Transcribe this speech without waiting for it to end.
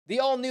The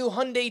all-new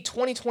Hyundai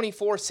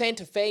 2024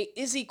 Santa Fe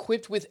is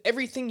equipped with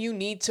everything you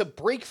need to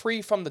break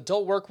free from the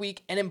dull work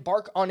week and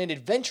embark on an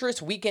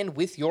adventurous weekend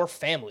with your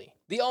family.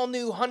 The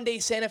all-new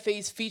Hyundai Santa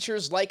Fe's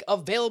features like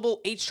available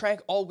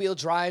H-Track all-wheel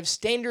drive,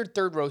 standard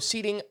third-row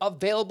seating,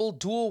 available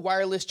dual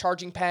wireless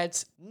charging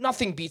pads.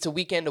 Nothing beats a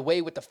weekend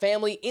away with the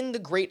family in the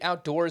great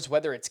outdoors,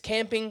 whether it's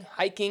camping,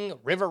 hiking,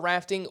 river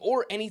rafting,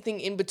 or anything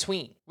in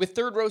between. With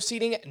third-row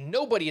seating,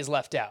 nobody is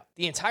left out.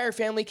 The entire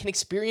family can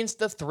experience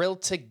the thrill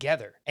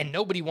together, and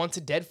nobody wants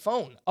a dead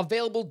phone.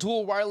 Available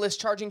dual wireless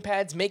charging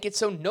pads make it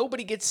so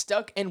nobody gets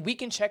stuck, and we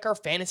can check our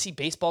fantasy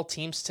baseball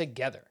teams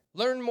together.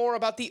 Learn more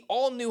about the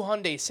all-new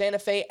Hyundai Santa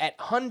Fe at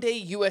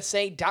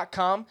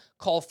HyundaiUSA.com.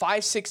 Call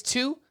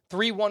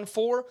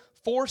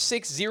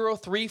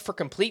 562-314-4603 for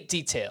complete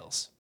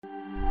details.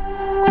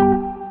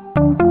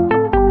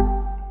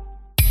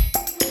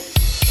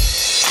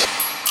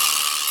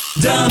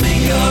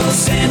 Domingo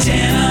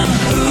Santana,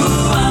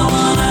 ooh, I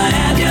wanna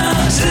have ya.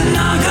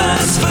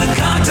 Tanaka's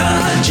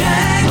Fakakta,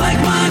 Jag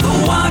like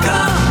Michael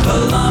Waka,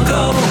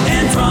 Polanco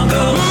and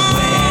Franco.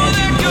 Where'd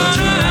you go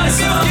to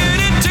get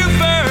into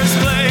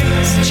first place?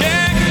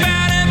 Check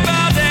batting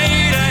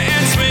Valdeta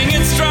and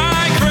swinging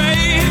strike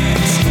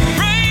rates.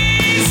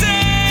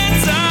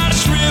 Raisins are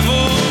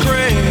shriveled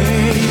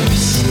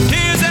grapes.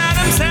 Here's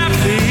Adam's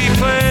happy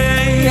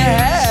place.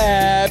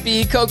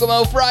 Happy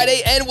Kokomo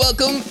Friday and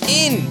welcome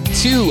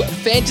into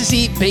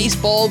Fantasy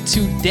Baseball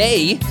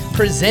Today,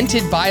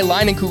 presented by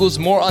Line and Kugels.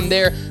 More on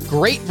their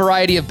great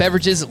variety of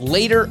beverages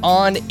later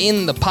on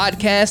in the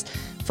podcast.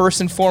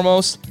 First and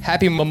foremost,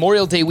 happy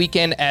Memorial Day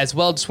weekend as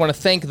well. Just want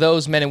to thank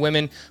those men and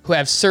women who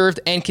have served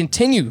and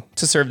continue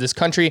to serve this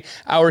country.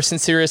 Our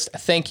sincerest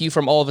thank you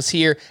from all of us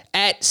here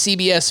at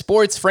CBS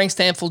Sports. Frank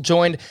Stanfield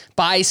joined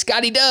by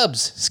Scotty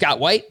Dubs, Scott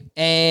White,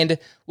 and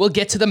we'll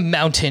get to the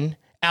mountain,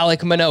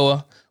 Alek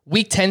Manoah.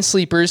 Week 10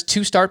 sleepers,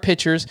 2-start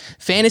pitchers,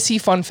 fantasy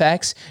fun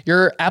facts,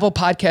 your Apple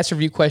Podcast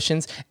review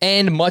questions,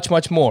 and much,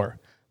 much more.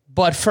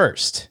 But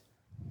first,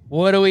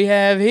 what do we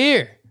have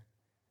here?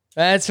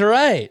 That's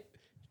right.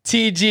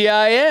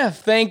 TGIF.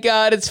 Thank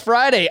God it's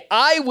Friday.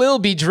 I will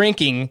be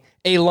drinking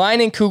a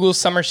Line and Kugel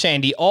Summer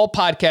Shandy all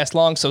podcast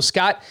long. So,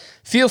 Scott,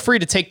 feel free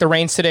to take the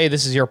reins today.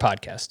 This is your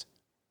podcast.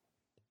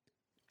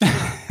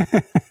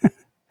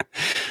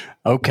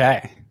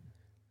 Okay.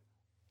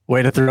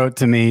 Way to throw it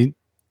to me.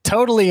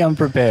 Totally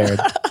unprepared.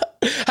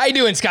 How you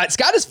doing, Scott?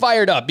 Scott is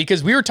fired up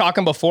because we were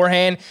talking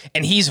beforehand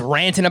and he's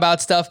ranting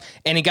about stuff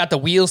and he got the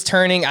wheels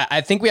turning. I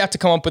think we have to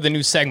come up with a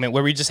new segment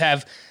where we just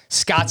have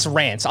Scott's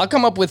rants. I'll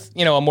come up with,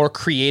 a more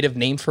creative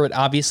name for it,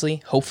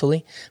 obviously,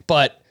 hopefully.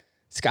 But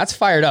Scott's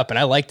fired up and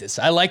I like this.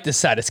 I like this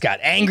side of Scott.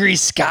 Angry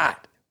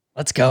Scott.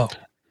 Let's go.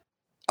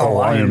 Oh,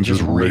 I am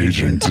just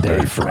raging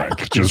today,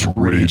 Frank. Just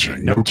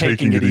raging. No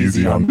taking it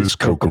easy on this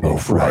Kokomo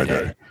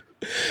Friday.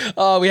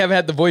 We haven't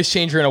had the voice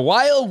changer in a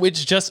while,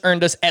 which just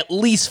earned us at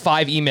least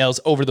 5 emails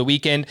over the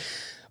weekend.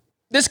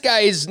 This guy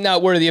is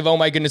not worthy of oh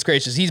my goodness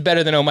gracious. He's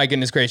better than oh my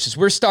goodness gracious.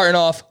 We're starting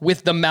off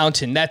with the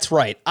mountain. That's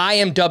right. I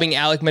am dubbing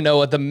Alek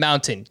Manoah the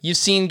mountain. You've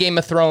seen Game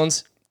of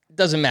Thrones. It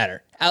doesn't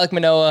matter. Alek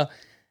Manoah,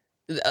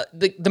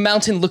 the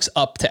mountain looks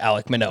up to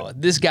Alek Manoah.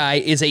 This guy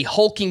is a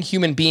hulking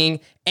human being,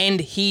 and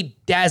he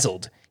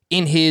dazzled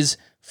in his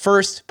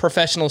first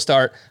professional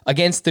start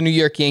against the New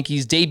York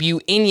Yankees, debut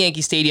in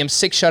Yankee Stadium,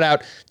 6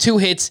 shutout, 2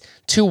 hits,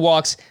 2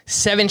 walks,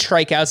 7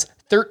 strikeouts,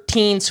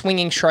 13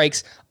 swinging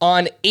strikes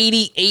on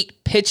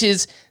 88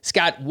 pitches.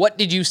 Scott, what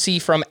did you see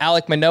from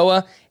Alek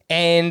Manoah?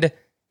 And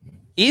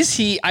is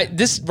he,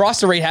 this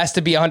roster rate has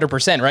to be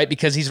 100%, right?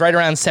 Because he's right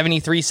around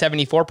 73,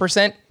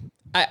 74%.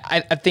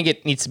 I think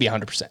it needs to be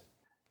 100%.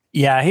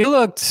 Yeah, he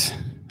looked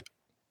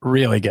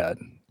really good.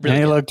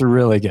 He looked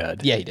really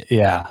good. Yeah, he did.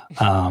 Yeah.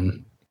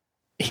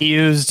 He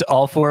used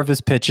all 4 of his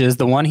pitches.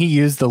 The one he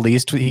used the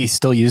least, he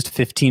still used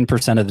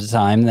 15% of the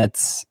time.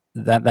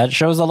 That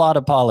shows a lot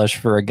of polish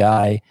for a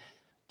guy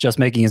just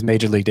making his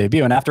major league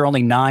debut. And after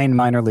only 9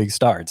 minor league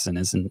starts in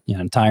his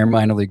entire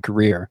minor league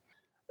career,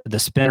 the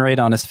spin rate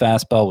on his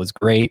fastball was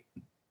great.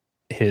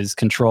 His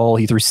control,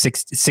 he threw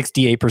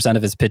 68%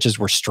 of his pitches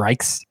were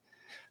strikes.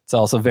 It's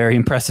also very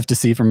impressive to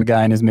see from a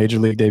guy in his major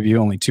league debut,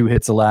 only 2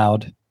 hits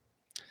allowed,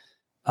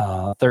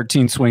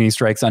 13 swinging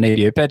strikes on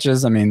 88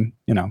 pitches. I mean,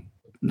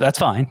 that's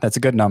fine. That's a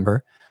good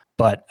number.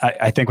 But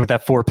I think with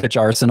that 4-pitch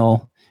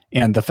arsenal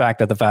and the fact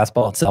that the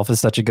fastball itself is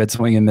such a good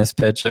swing and miss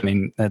pitch, I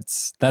mean,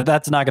 that's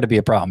not going to be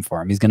a problem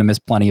for him. He's going to miss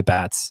plenty of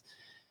bats.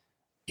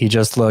 He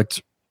just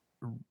looked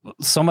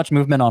so much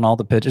movement on all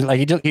the pitches.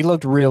 Like he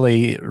looked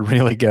really,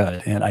 really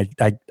good. And I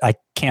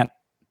can't,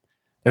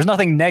 there's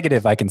nothing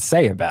negative I can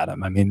say about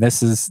him. I mean,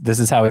 this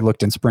is how he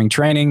looked in spring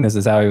training. This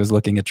is how he was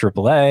looking at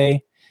AAA.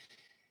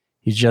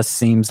 He just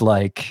seems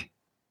like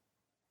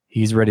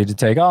he's ready to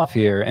take off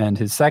here, and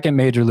his second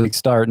major league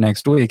start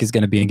next week is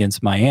going to be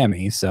against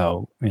Miami.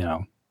 So,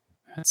 it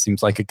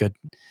seems like he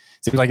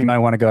might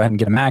want to go ahead and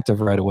get him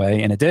active right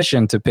away, in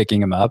addition to picking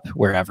him up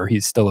wherever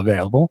he's still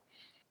available.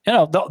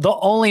 The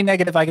only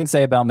negative I can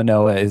say about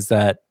Manoah is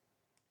that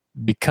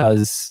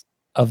because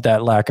of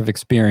that lack of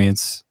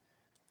experience,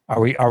 are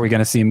we going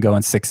to see him go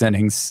in 6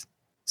 innings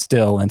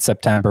still in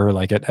September.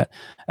 Like at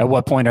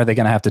what point are they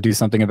going to have to do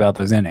something about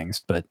those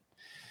innings? But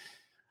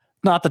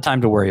not the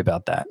time to worry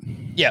about that.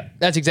 Yeah,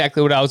 that's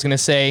exactly what I was going to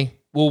say.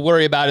 We'll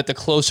worry about it the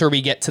closer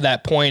we get to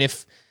that point.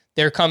 If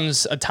there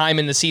comes a time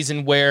in the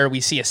season where we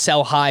see a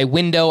sell high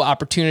window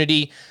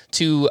opportunity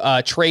to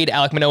trade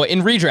Alek Manoah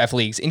in redraft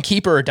leagues, in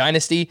keeper or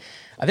dynasty,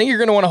 I think you're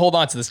going to want to hold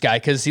on to this guy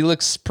because he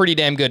looks pretty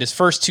damn good. His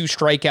first 2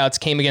 strikeouts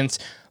came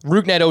against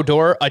Rougned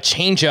Odor, a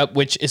changeup,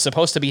 which is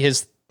supposed to be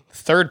his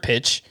third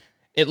pitch.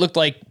 It looked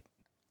like,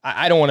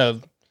 I don't want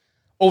to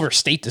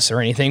overstate this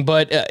or anything,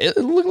 but it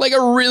looked like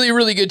a really,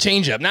 really good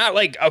changeup. Not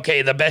like,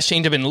 okay, the best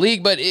changeup in the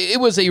league, but it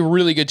was a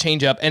really good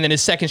changeup. And then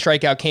his second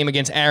strikeout came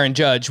against Aaron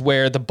Judge,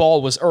 where the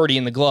ball was already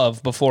in the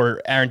glove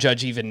before Aaron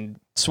Judge even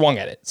swung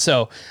at it.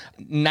 So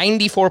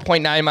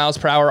 94.9 miles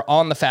per hour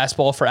on the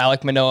fastball for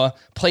Alek Manoah.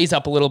 Plays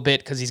up a little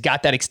bit because he's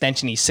got that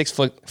extension. He's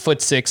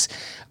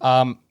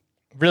 6'6".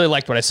 Really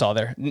liked what I saw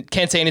there.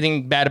 Can't say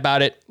anything bad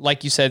about it.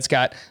 Like you said,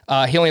 Scott,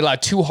 he only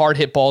allowed 2 hard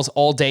hit balls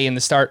all day in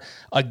the start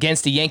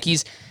against the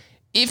Yankees.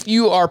 If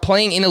you are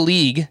playing in a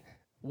league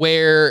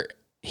where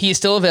he is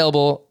still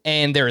available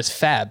and there is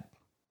fab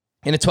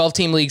in a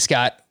 12-team league,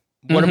 Scott,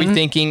 what are we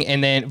thinking?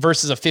 And then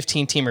versus a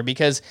 15-teamer,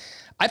 because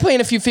I play in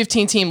a few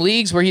 15-team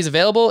leagues where he's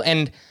available,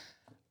 and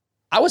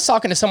I was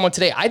talking to someone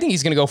today. I think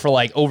he's going to go for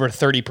like over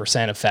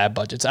 30% of fab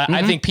budgets.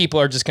 I think people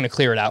are just going to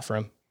clear it out for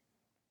him.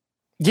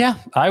 Yeah,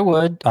 I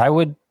would.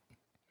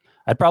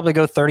 I'd probably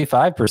go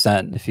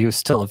 35% if he was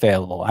still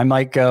available. I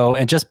might go,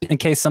 and just in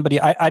case somebody,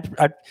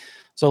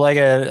 so like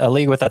a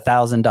league with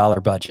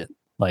 $1,000 budget,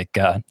 like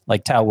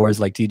Tout Wars,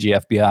 like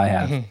TGFBI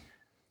have,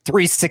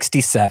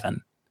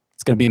 367.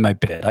 It's going to be my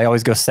bid. I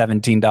always go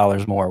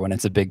 $17 more when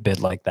it's a big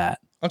bid like that.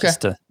 Okay.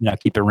 Just to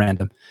keep it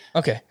random.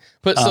 Okay.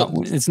 But so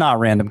it's not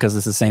random because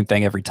it's the same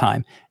thing every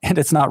time, and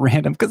it's not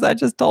random because I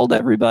just told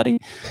everybody.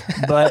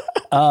 But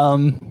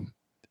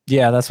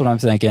yeah, that's what I'm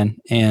thinking.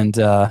 And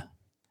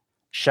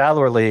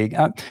shallower league.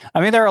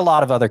 I mean, there are a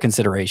lot of other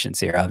considerations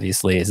here.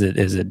 Obviously, is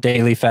it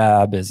daily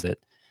fab? Is it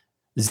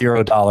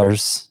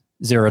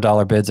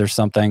 $0 bids or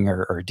something,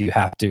 or do you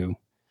have to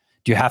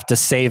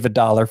save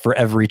 $1 for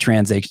every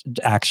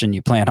transaction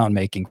you plan on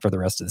making for the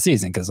rest of the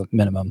season? Because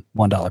minimum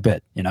 $1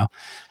 bid.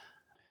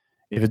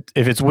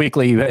 If it's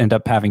weekly, you end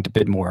up having to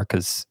bid more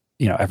because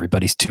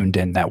everybody's tuned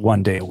in that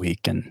one day a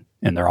week and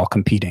they're all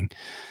competing.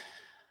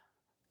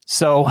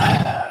 So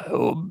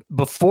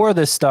before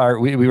this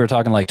start, we were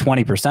talking like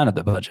 20% of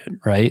the budget,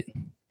 right?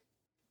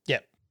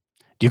 Yep.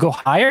 Do you go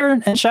higher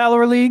in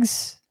shallower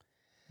leagues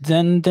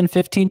than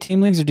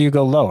 15-team leagues, or do you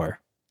go lower?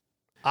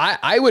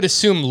 I would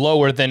assume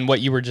lower than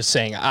what you were just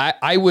saying.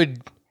 I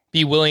would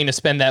be willing to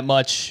spend that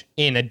much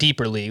in a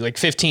deeper league, like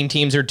 15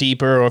 teams or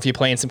deeper, or if you're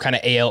playing some kind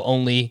of AL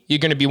only, you're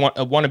going to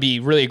want to be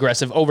really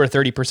aggressive, over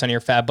 30% of your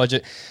fab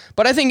budget.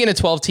 But I think in a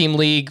 12-team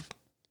league,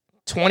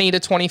 20 to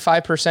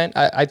 25%,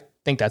 I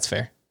think that's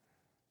fair.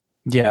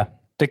 Yeah.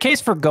 The case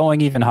for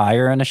going even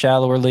higher in a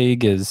shallower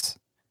league is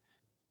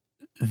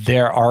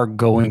there are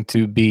going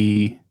to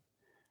be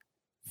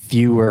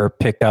fewer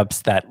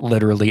pickups that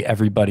literally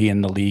everybody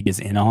in the league is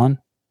in on,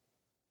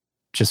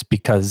 just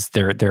because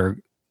they're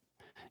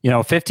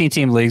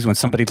 15-team leagues, when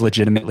somebody's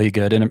legitimately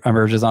good and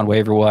emerges on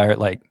waiver wire,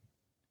 like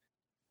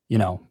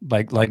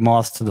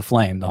moths to the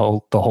flame, the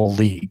whole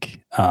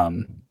league.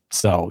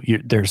 So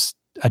there's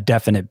a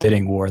definite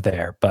bidding war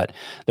there, but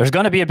there's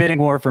going to be a bidding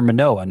war for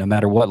Manoah no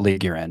matter what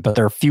league you're in. But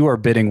there are fewer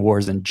bidding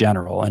wars in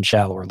general in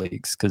shallower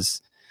leagues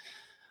because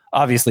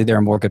obviously there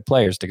are more good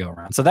players to go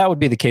around. So that would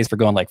be the case for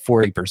going like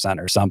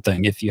 40% or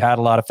something if you had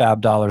a lot of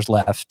fab dollars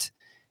left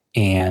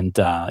and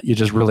you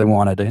just really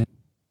wanted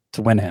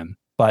to win him.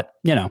 But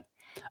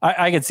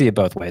I could see it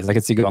both ways. I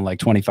could see going like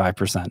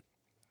 25%.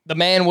 The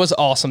man was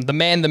awesome. The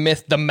man, the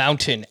myth, the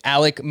mountain,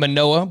 Alek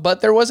Manoah. But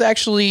there was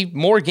actually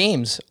more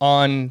games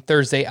on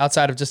Thursday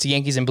outside of just the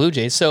Yankees and Blue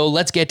Jays. So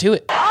let's get to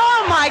it.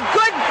 Oh my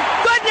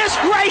goodness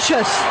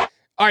gracious.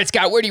 All right,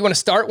 Scott, where do you want to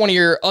start? One of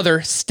your other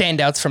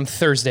standouts from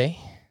Thursday.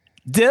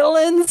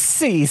 Dylan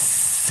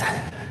Cease.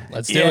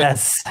 Let's do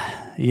it.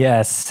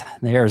 Yes.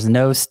 There's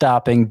no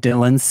stopping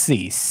Dylan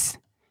Cease.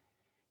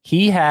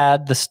 He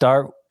had the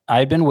start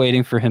I'd been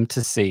waiting for him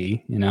to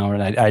see, and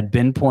I'd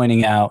been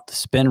pointing out the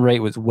spin rate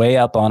was way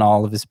up on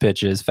all of his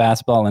pitches,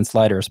 fastball and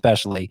slider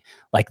especially,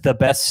 like the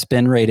best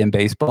spin rate in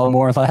baseball,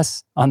 more or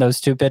less, on those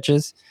 2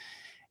 pitches.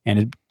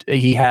 And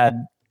he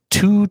had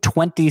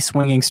 220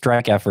 swinging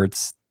strike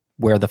efforts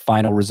where the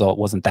final result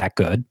wasn't that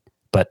good.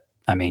 But,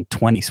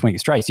 20 swinging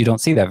strikes, you don't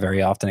see that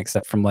very often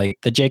except from like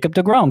the Jacob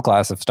deGrom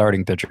class of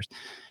starting pitchers.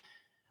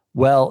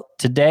 Well,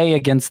 today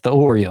against the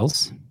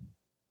Orioles,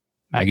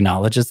 I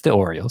acknowledge it's the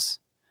Orioles,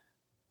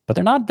 but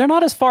they're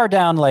not as far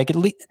down, like at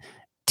least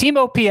team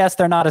OPS,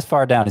 they're not as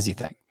far down as you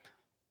think.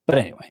 But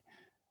anyway,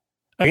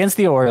 against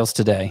the Orioles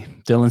today,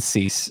 Dylan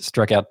Cease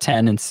struck out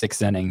 10 in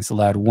 6 innings,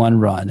 allowed 1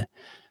 run,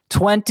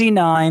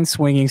 29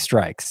 swinging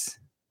strikes.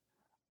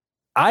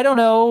 I don't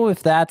know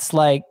if that's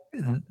like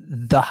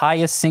the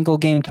highest single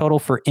game total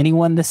for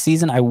anyone this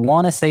season. I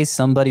want to say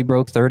somebody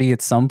broke 30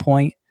 at some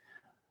point,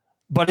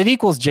 but it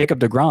equals Jacob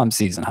deGrom's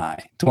season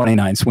high,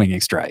 29 swinging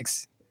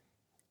strikes.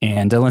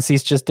 And Dylan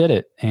Cease just did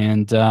it.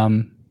 And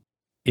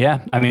yeah,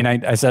 I mean,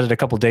 I said it a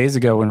couple days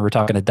ago when we were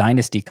talking a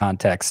dynasty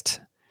context.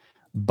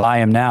 Buy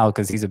him now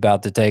because he's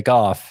about to take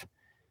off.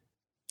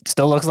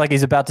 Still looks like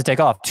he's about to take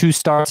off. 2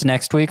 starts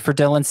next week for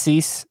Dylan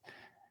Cease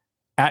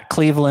at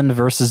Cleveland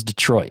versus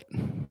Detroit.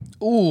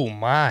 Ooh,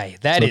 my.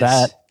 That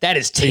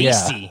is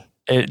tasty.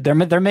 Yeah,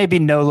 there may be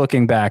no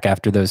looking back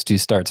after those 2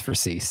 starts for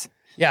Cease.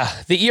 Yeah,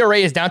 the ERA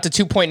is down to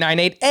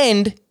 2.98,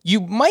 and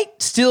you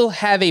might still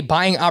have a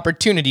buying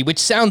opportunity, which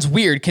sounds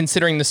weird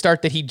considering the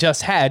start that he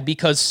just had,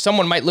 because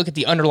someone might look at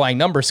the underlying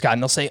number, Scott,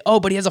 and they'll say, oh,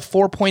 but he has a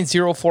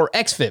 4.04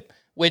 xFIP,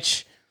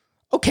 which,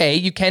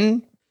 okay,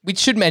 we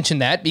should mention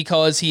that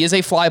because he is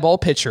a fly ball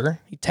pitcher.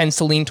 He tends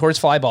to lean towards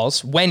fly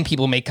balls when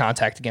people make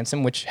contact against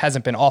him, which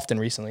hasn't been often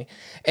recently.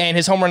 And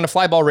his home run to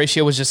fly ball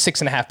ratio was just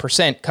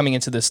 6.5% coming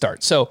into this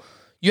start. So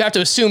you have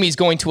to assume he's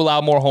going to allow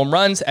more home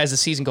runs as the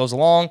season goes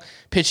along,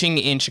 pitching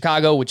in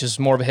Chicago, which is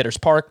more of a hitter's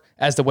park,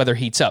 as the weather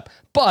heats up.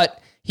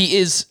 But he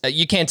is,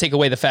 you can't take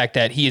away the fact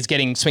that he is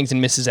getting swings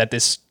and misses at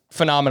this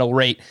phenomenal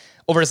rate.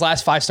 Over his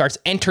last 5 starts,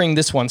 entering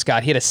this one,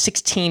 Scott, he had a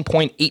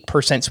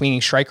 16.8%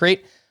 swinging strike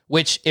rate,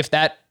 which if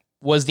that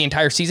was the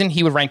entire season,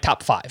 he would rank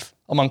top 5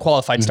 among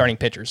qualified starting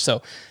pitchers.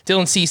 So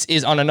Dylan Cease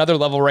is on another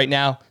level right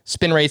now.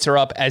 Spin rates are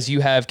up, as you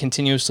have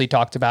continuously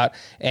talked about.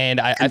 And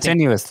I think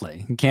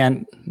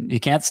you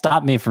can't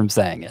stop me from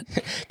saying it.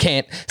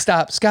 Can't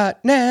stop Scott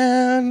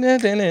now. I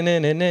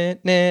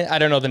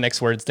don't know the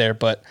next words there,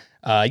 but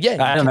yeah.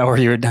 I don't know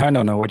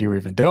what you were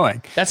even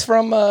doing. That's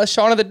from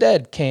Shaun of the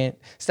Dead. Can't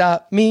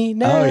stop me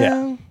now. Oh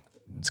yeah.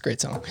 It's a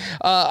great song.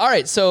 All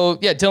right, so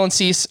yeah, Dylan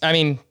Cease. I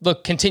mean,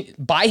 look,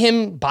 buy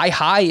him, buy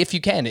high if you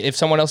can. If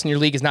someone else in your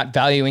league is not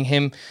valuing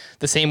him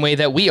the same way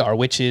that we are,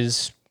 which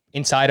is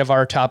inside of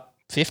our top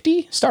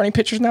 50 starting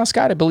pitchers now,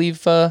 Scott. I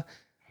believe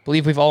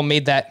we've all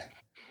made that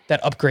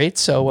upgrade.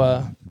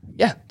 So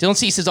yeah, Dylan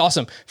Cease is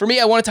awesome. For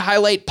me, I wanted to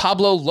highlight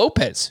Pablo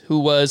Lopez, who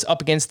was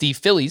up against the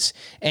Phillies,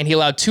 and he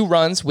allowed 2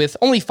 runs with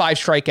only 5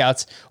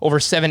 strikeouts over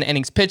 7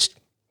 innings pitched,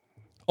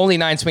 only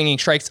 9 swinging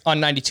strikes on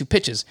 92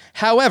 pitches.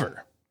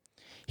 However,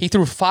 he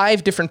threw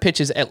 5 different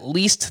pitches at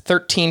least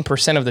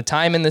 13% of the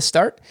time in this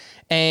start.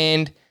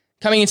 And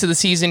coming into the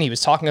season, he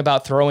was talking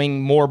about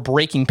throwing more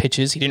breaking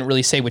pitches. He didn't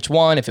really say which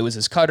one, if it was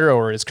his cutter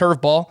or his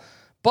curveball.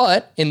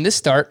 But in this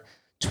start,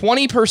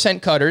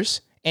 20%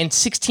 cutters and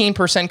 16%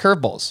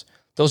 curveballs.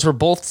 Those were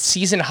both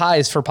season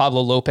highs for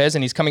Pablo Lopez,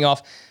 and he's coming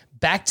off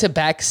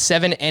back-to-back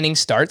 7-inning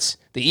starts.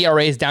 The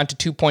ERA is down to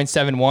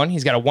 2.71.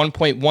 He's got a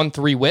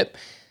 1.13 whip.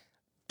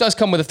 Does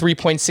come with a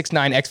 3.69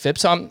 xFIP,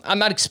 so I'm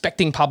not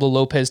expecting Pablo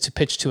Lopez to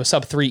pitch to a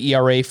sub-3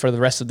 ERA for the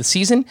rest of the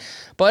season,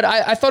 but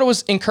I thought it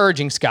was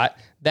encouraging, Scott,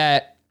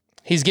 that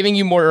he's giving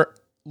you more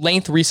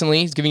length recently,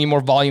 he's giving you more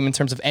volume in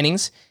terms of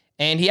innings,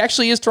 and he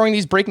actually is throwing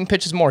these breaking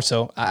pitches more,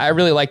 so I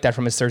really like that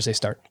from his Thursday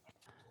start.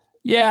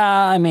 Yeah,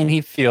 I mean,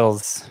 he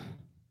feels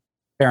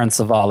Aaron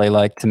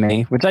Savali-like to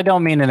me, which I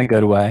don't mean in a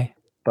good way,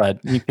 but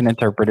you can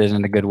interpret it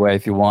in a good way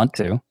if you want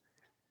to.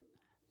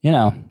 You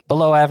know,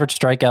 below average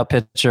strikeout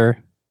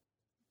pitcher,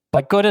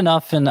 but good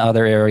enough in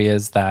other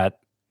areas that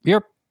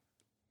you're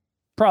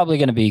probably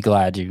going to be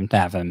glad you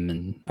have him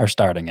and are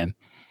starting him.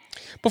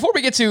 Before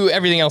we get to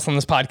everything else on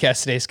this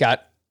podcast today,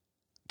 Scott,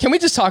 can we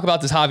just talk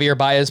about this Javier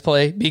Baez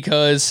play?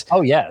 Because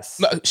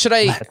yes, should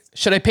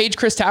I page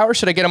Chris Tower?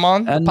 Should I get him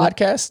on the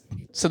podcast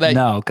so that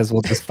no, because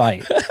we'll just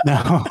fight.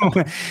 No,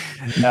 it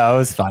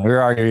was fine. We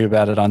were arguing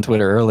about it on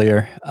Twitter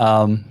earlier.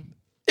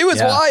 It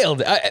was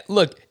wild.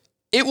 Look.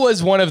 It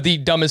was one of the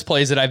dumbest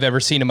plays that I've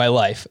ever seen in my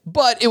life,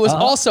 but it was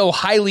also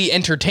highly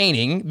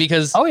entertaining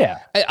because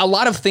a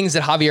lot of things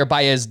that Javier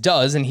Baez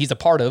does and he's a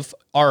part of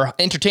are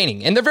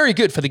entertaining, and they're very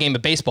good for the game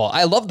of baseball.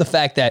 I love the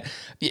fact that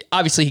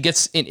obviously he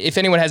gets, if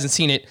anyone hasn't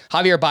seen it,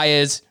 Javier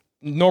Baez,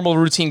 normal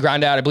routine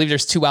ground out. I believe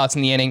there's 2 outs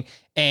in the inning,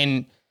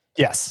 and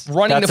yes,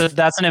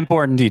 that's an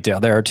important detail.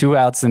 There are 2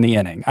 outs in the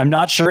inning. I'm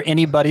not sure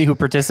anybody who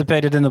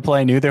participated in the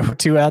play knew there were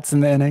 2 outs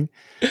in the inning,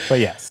 but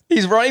yes.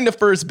 He's running to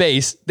first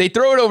base. They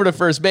throw it over to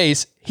first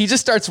base. He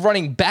just starts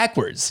running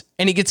backwards,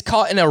 and he gets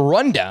caught in a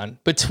rundown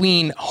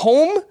between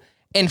home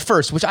and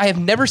first, which I have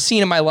never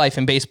seen in my life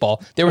in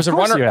baseball. There was a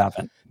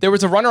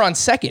runner on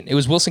second. It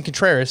was Wilson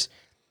Contreras.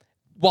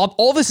 While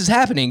all this is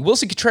happening,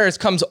 Wilson Contreras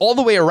comes all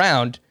the way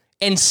around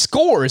and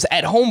scores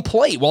at home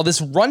plate while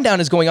this rundown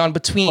is going on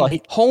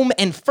between home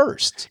and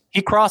first.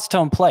 He crossed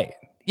home plate.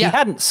 Yeah. He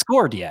hadn't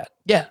scored yet.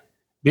 Yeah.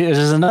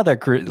 There's another,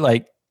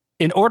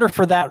 in order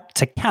for that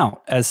to count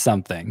as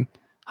something,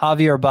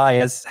 Javier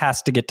Baez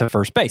has to get to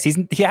first base.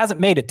 He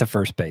hasn't made it to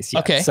first base yet.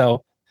 Okay.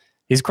 So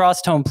he's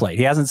crossed home plate.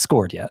 He hasn't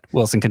scored yet,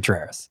 Wilson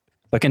Contreras.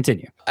 But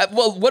continue.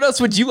 Well, what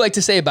else would you like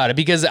to say about it?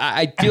 Because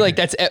I feel like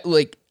that's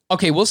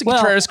okay, Wilson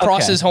Contreras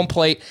crosses home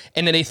plate,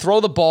 and then they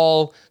throw the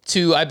ball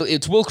to, I believe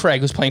it's Will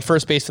Craig who's playing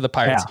first base for the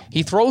Pirates. Yeah.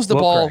 He throws the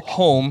ball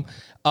home,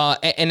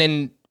 and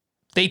then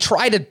they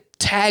try to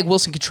tag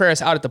Wilson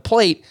Contreras out at the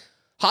plate.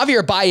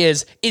 Javier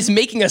Baez is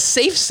making a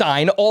safe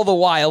sign all the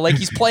while, like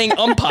he's playing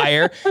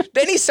umpire.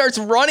 Then he starts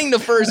running to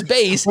first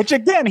base. Which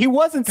again, he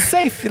wasn't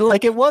safe.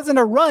 Like it wasn't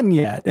a run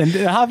yet. And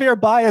Javier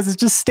Baez is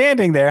just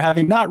standing there,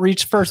 having not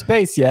reached first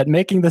base yet,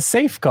 making the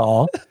safe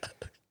call.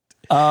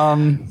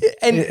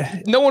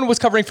 And no one was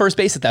covering first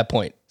base at that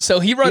point. So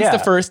he runs to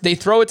first, they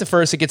throw it to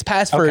first, it gets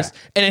past first,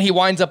 and then he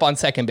winds up on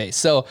second base.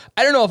 So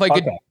I don't know if I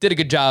did a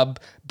good job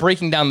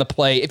breaking down the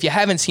play. If you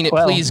haven't seen it,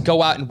 please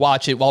go out and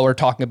watch it while we're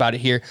talking about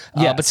it here.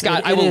 But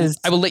Scott, I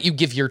will let you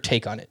give your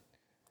take on it.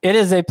 It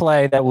is a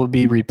play that will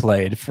be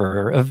replayed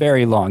for a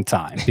very long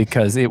time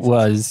because it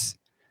was,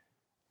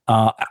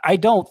 I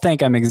don't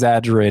think I'm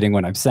exaggerating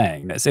when I'm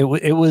saying this. It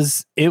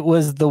was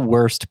the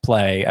worst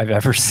play I've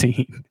ever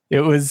seen. It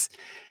was,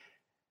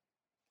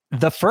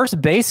 the first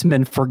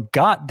baseman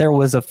forgot there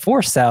was a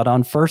force out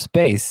on first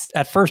base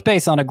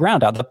on a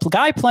ground out. The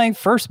guy playing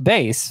first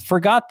base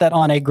forgot that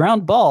on a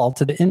ground ball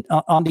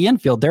on the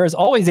infield, there is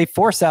always a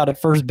force out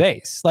at first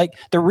base. Like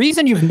the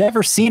reason you've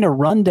never seen a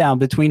rundown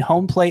between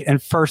home plate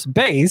and first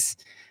base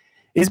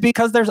is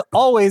because there's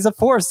always a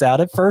force out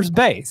at first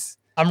base.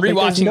 I'm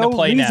rewatching the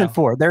play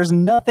now. There's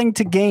nothing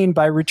to gain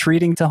by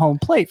retreating to home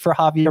plate for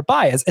Javier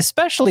Baez,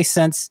 especially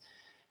since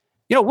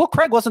Will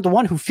Craig wasn't the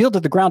one who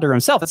fielded the grounder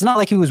himself. It's not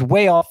like he was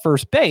way off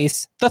first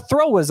base. The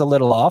throw was a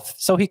little off,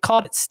 so he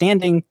caught it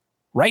standing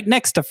right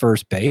next to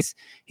first base.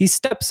 He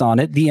steps on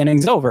it. The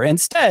inning's over.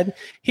 Instead,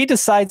 he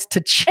decides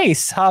to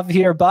chase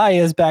Javier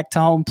Baez back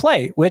to home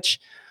plate, which,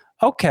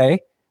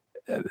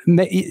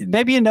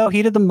 maybe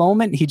heat of the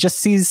moment. He just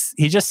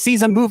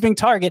sees a moving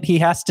target. He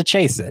has to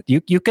chase it.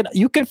 You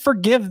could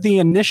forgive the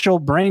initial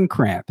brain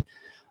cramp,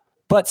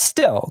 but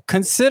still,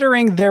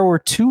 considering there were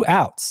 2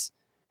 outs.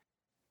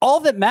 All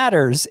that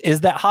matters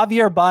is that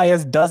Javier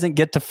Baez doesn't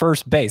get to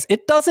first base.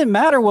 It doesn't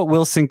matter what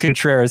Wilson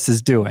Contreras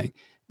is doing.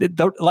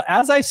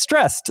 As I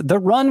stressed, the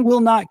run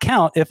will not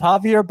count if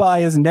Javier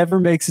Baez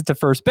never makes it to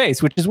first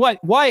base, which is why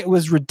it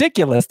was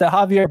ridiculous that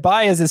Javier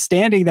Baez is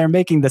standing there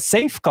making the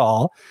safe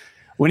call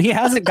when he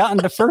hasn't gotten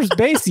to first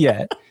base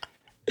yet.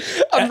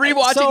 I'm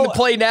rewatching the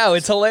play now.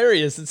 It's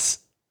hilarious.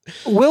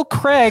 Will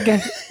Craig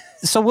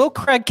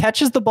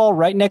catches the ball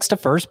right next to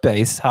first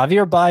base.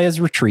 Javier Baez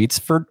retreats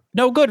for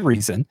no good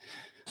reason.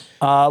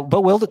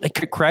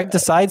 But Craig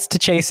decides to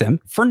chase him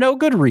for no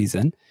good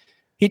reason.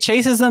 He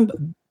chases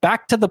him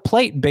back to the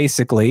plate,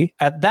 basically.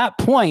 At that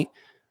point,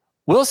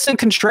 Wilson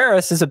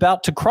Contreras is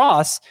about to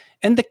cross,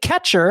 and the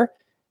catcher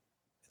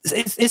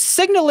is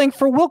signaling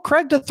for Will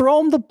Craig to throw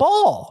him the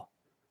ball.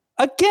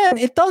 Again,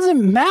 it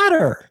doesn't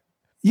matter.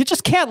 You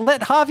just can't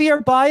let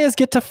Javier Baez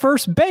get to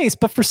first base,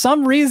 but for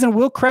some reason,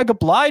 Will Craig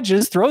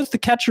obliges, throws the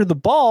catcher the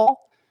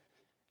ball.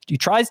 He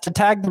tries to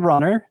tag the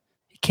runner.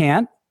 He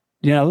can't.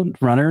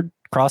 Runner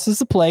crosses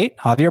the plate.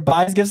 Javier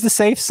Baez gives the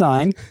safe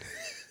sign.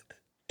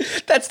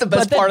 That's the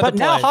best part of the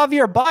play. But now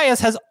Javier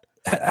Baez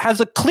has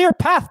a clear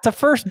path to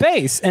first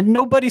base, and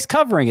nobody's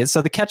covering it.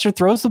 So the catcher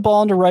throws the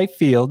ball into right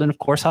field, and of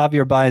course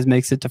Javier Baez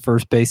makes it to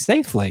first base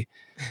safely.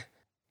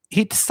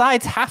 He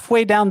decides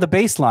halfway down the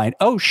baseline,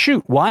 oh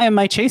shoot, why am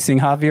I chasing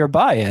Javier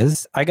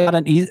Baez? I got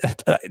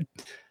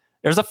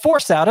there's a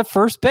force out at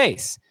first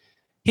base.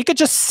 He could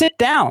just sit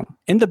down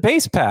in the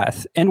base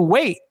path and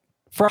wait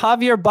for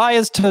Javier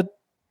Baez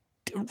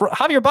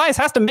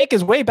has to make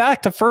his way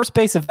back to first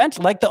base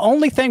eventually. Like the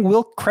only thing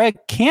Will Craig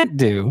can't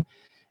do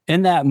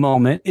in that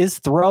moment is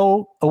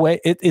throw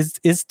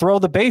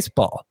the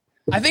baseball.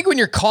 I think when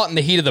you're caught in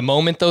the heat of the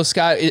moment, though,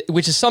 Scott,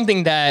 which is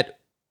something that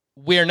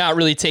we're not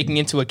really taking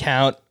into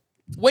account,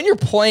 when you're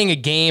playing a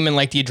game and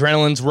like the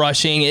adrenaline's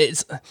rushing,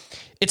 it's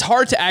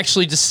hard to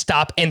actually just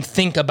stop and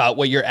think about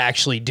what you're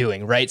actually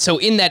doing, right? So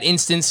in that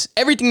instance,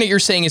 everything that you're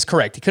saying is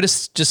correct. He could have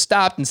just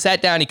stopped and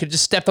sat down. He could have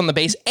just stepped on the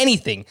base,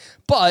 anything.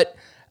 But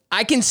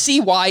I can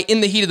see why in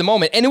the heat of the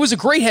moment, and it was a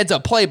great heads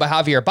up play by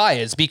Javier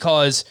Baez,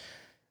 because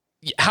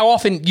how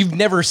often you've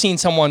never seen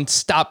someone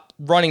stop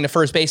running to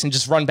first base and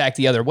just run back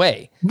the other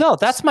way. No,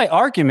 that's my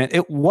argument.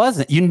 It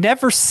wasn't. You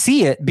never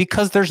see it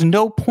because there's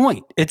no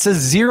point. It's a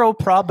 0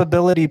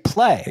 probability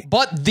play.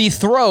 But the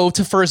throw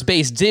to first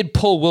base did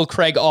pull Will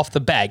Craig off the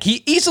bag.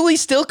 He easily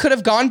still could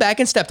have gone back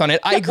and stepped on it.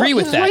 I agree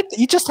with that. Right.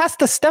 He just has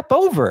to step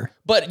over.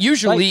 But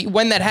usually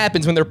when that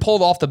happens, when they're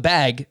pulled off the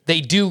bag, they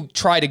do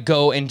try to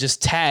go and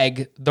just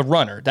tag the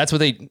runner. That's what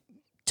they...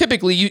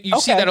 Typically, you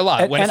see that a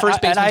lot when first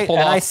baseman's pulled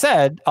off. And I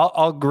said,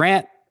 I'll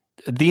grant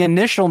the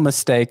initial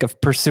mistake of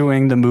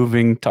pursuing the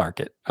moving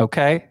target.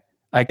 Okay,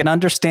 I can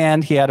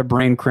understand he had a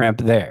brain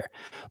cramp there,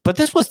 but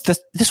this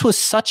was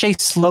such a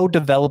slow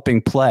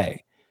developing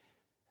play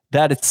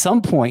that at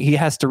some point he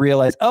has to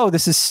realize, oh,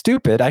 this is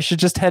stupid. I should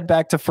just head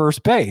back to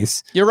first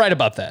base. You're right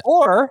about that.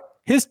 Or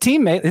his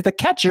teammate, the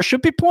catcher,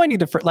 should be pointing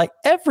to first. Like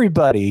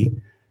everybody,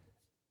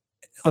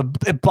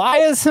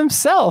 Baez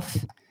himself.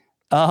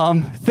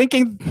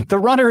 Thinking the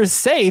runner is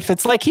safe.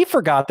 It's like he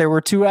forgot there were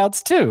 2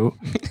 outs too.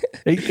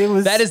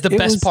 That is the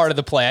best part of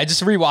the play. I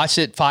just rewatched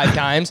it 5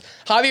 times.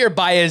 Javier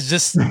Baez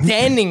just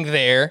standing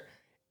there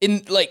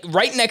in like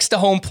right next to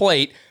home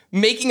plate,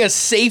 making a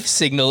safe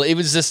signal. It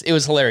was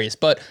hilarious.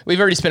 But we've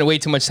already spent way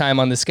too much time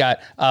on this, Scott,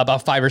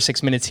 about 5 or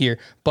 6 minutes here.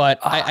 But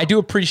I do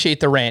appreciate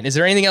the rant. Is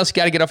there anything else you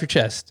got to get off your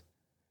chest?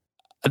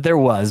 There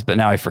was, but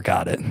now I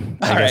forgot it. I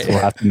guess right. we'll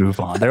have to move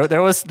on.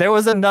 There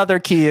was another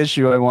key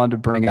issue I wanted to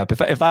bring up.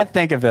 If I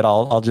think of it,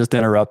 I'll just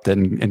interrupt it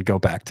and go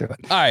back to it.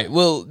 All right.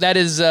 Well,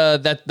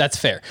 that's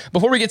fair.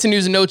 Before we get to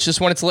news and notes,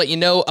 just wanted to let you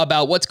know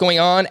about what's going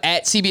on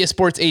at CBS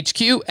Sports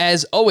HQ.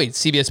 As always,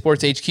 CBS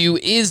Sports HQ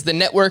is the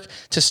network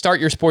to start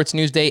your sports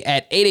news day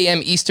at 8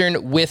 a.m.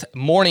 Eastern with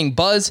Morning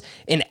Buzz,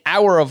 an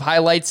hour of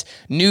highlights,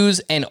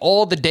 news, and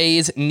all the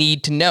day's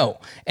need to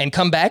know. And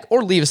come back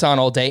or leave us on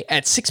all day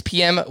at 6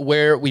 p.m.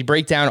 where we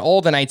break down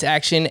all the night's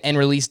action and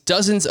release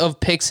dozens of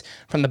picks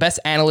from the best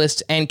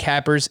analysts and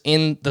cappers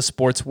in the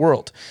sports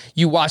world.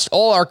 You watched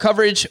all our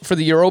coverage for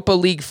the Europa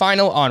League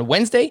final on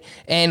Wednesday,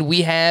 and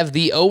we have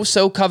the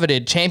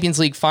oh-so-coveted Champions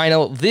League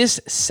final this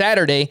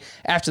Saturday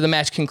after the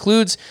match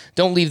concludes.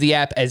 Don't leave the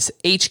app, as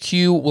HQ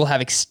will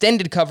have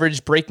extended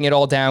coverage breaking it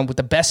all down with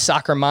the best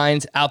soccer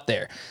minds out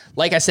there.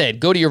 Like I said,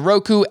 go to your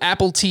Roku,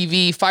 Apple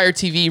TV, Fire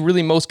TV,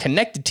 really most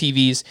connected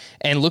TVs,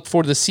 and look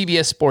for the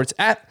CBS Sports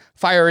app,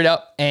 fire it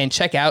up, and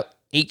check out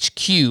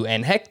HQ.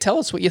 And heck, tell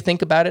us what you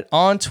think about it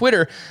on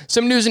Twitter.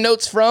 Some news and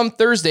notes from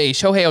Thursday.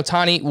 Shohei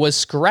Ohtani was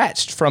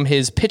scratched from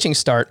his pitching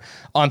start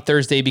on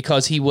Thursday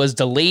because he was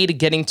delayed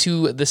getting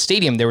to the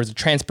stadium. There was a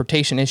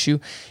transportation issue.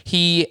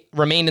 He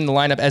remained in the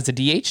lineup as the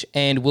DH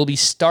and will be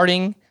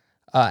starting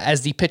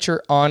as the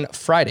pitcher on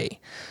Friday.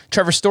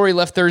 Trevor Story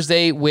left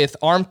Thursday with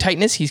arm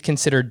tightness. He's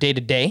considered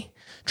day-to-day.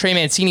 Trey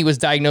Mancini was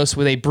diagnosed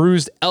with a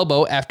bruised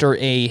elbow after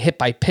a hit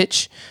by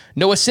pitch.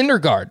 Noah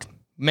Syndergaard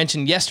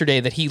mentioned yesterday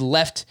that he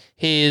left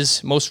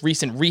his most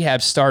recent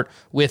rehab start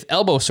with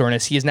elbow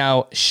soreness. He is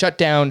now shut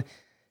down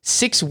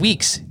 6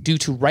 weeks due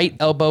to right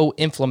elbow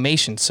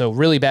inflammation. So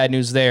really bad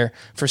news there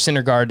for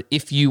Syndergaard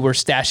if you were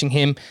stashing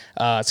him.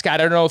 Scott, I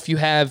don't know if you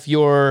have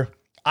your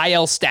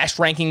IL stash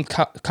ranking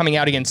coming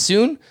out again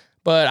soon,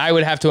 but I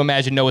would have to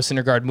imagine Noah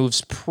Syndergaard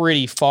moves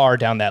pretty far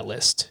down that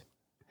list.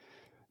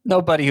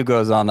 Nobody who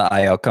goes on the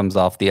IL comes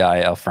off the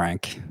IL,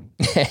 Frank.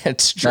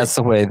 It's true. That's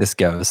the way this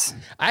goes.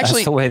 Actually,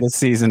 that's the way this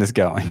season is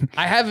going.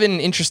 I have an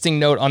interesting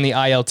note on the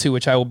IL too,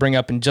 which I will bring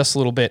up in just a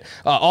little bit.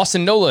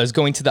 Austin Nola is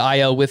going to the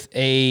IL with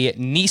a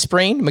knee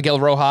sprain. Miguel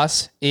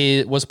Rojas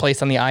was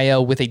placed on the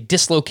IL with a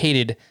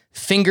dislocated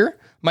finger.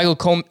 Michael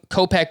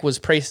Kopech was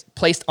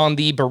placed on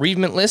the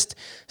bereavement list.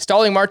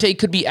 Starling Marte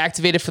could be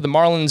activated for the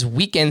Marlins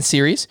weekend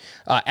series.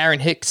 Aaron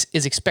Hicks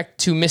is expected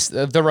to miss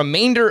the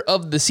remainder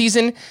of the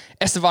season.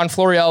 Estevan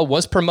Florial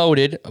was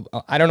promoted.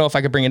 I don't know if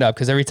I could bring it up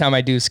because every time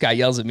I do, Scott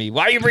yells at me,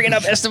 "Why are you bringing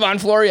up Estevan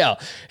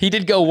Florial?" He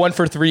did go 1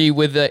 for 3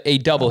 with a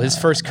double, his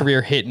first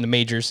career hit in the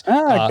majors.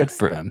 Good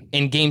for him.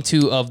 In game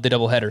 2 of the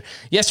doubleheader.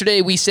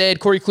 Yesterday, we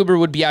said Corey Kluber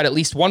would be out at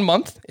least 1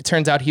 month. It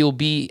turns out he'll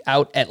be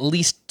out at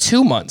least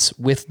 2 months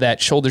with that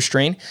shoulder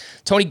strain.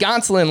 Tony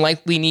Gonsolin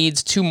likely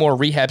needs 2 more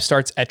rehab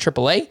starts at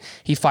AAA.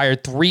 He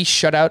fired 3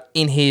 shutout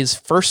in his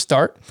first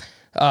start.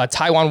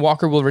 Taiwan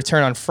Walker will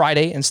return on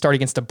Friday and start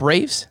against the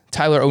Braves.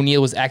 Tyler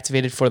O'Neill was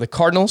activated for the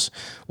Cardinals.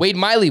 Wade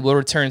Miley will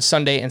return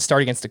Sunday and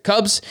start against the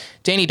Cubs.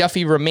 Danny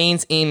Duffy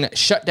remains in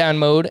shutdown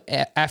mode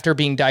after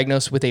being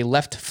diagnosed with a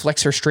left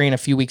flexor strain a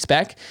few weeks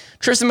back.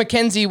 Tristan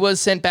McKenzie was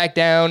sent back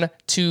down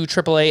to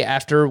AAA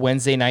after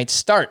Wednesday night's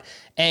start.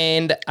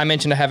 And I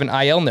mentioned I have an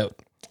IL note.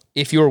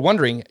 If you were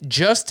wondering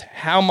just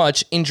how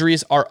much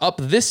injuries are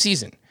up this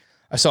season,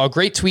 I saw a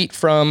great tweet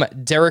from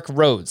Derek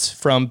Rhodes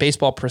from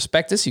Baseball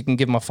Prospectus. You can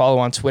give him a follow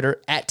on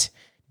Twitter at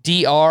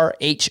DRHOA3.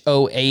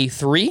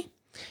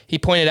 He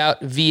pointed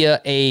out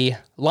via a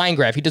line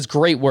graph, he does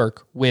great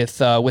work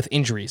with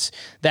injuries,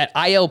 that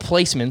IL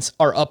placements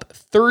are up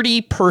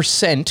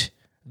 30%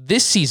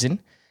 this season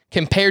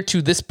compared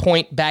to this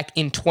point back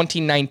in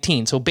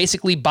 2019. So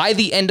basically by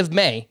the end of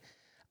May,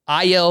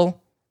 IL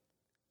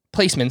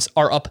placements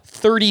are up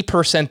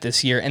 30%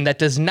 this year, and that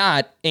does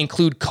not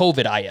include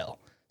COVID IL.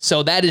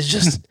 So that is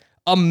just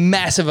a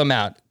massive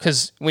amount,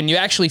 because when you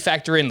actually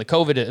factor in the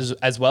COVID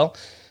as well,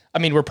 I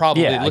mean, we're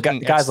probably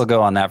looking guys will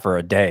go on that for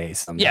a day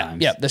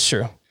sometimes. Yeah, that's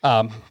true.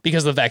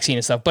 Because of the vaccine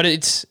and stuff. But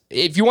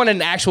if you want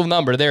an actual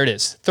number, there it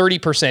is.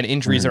 30%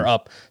 injuries are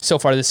up so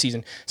far this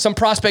season. Some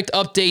prospect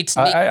updates.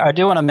 I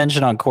do want to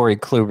mention on Corey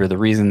Kluber, the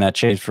reason that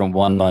changed from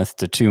 1 month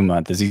to 2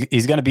 months is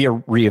he's going to be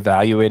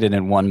reevaluated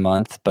in 1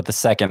 month, but the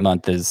second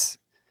month is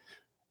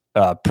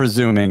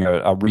presuming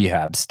a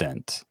rehab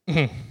stint.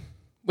 Mm-hmm.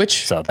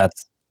 Which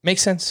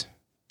makes sense.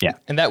 Yeah.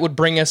 And that would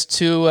bring us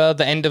to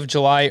the end of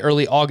July,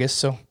 early August.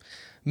 So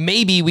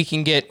maybe we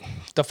can get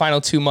the final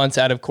 2 months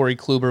out of Corey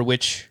Kluber,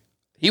 which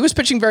he was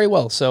pitching very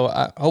well. So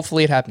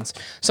hopefully it happens.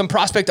 Some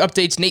prospect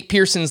updates. Nate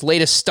Pearson's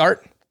latest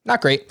start, not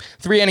great.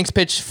 3 innings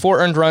pitched, 4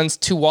 earned runs,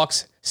 2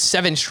 walks,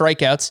 7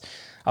 strikeouts.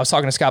 I was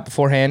talking to Scott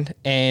beforehand,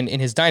 and in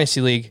his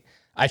Dynasty League,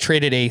 I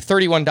traded a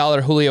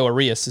 $31 Julio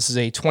Urias. This is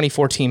a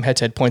 24-team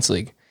head-to-head points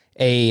league.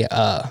 A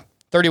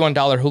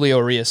 $31 Julio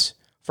Urias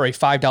for a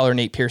 $5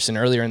 Nate Pearson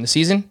earlier in the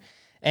season.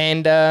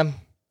 And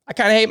I I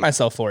kind of hate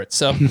myself for it.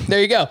 So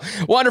there you go.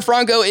 Wander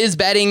Franco is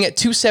batting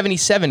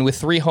 .277 with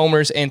 3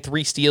 homers and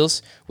 3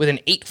 steals with an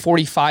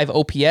 .845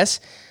 OPS.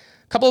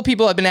 A couple of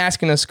people have been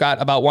asking us,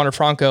 Scott, about Wander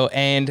Franco,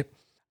 and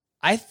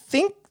I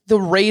think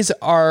the Rays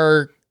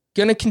are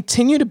going to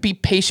continue to be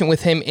patient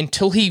with him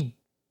until he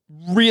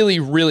really,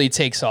 really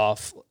takes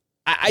off.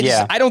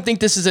 I don't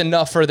think this is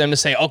enough for them to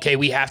say, okay,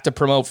 we have to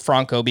promote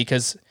Franco,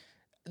 because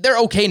they're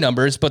okay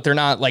numbers, but they're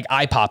not like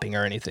eye-popping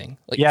or anything.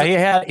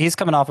 Like, he's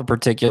coming off a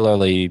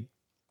particularly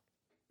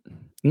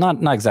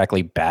not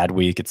exactly bad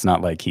week. It's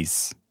not like he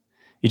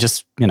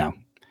just,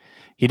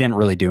 he didn't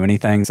really do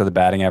anything. So the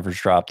batting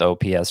average dropped, the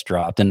OPS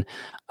dropped. And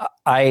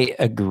I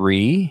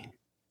agree.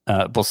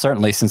 Well,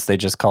 certainly since they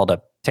just called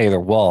up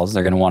Taylor Walls,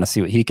 they're going to want to see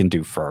what he can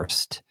do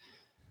first.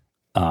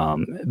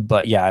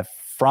 But yeah,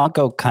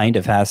 Franco kind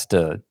of has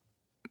to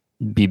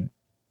be,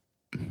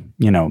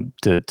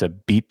 to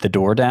beat the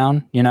door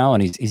down,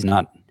 and he's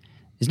not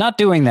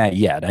doing that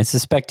yet. I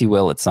suspect he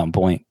will at some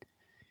point.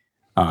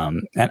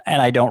 And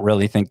I don't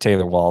really think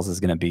Taylor Walls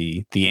is going to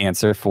be the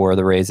answer for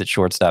the Rays at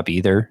shortstop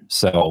either.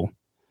 So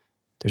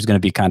there's going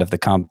to be kind of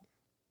the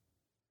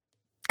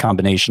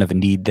combination of a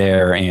need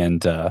there,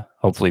 and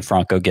hopefully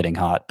Franco getting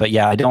hot. But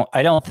yeah, I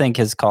don't think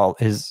his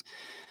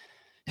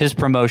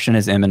promotion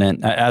is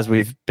imminent. As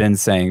we've been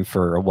saying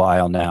for a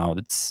while now,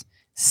 it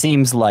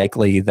seems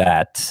likely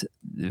that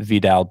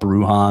Vidal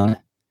Brujan,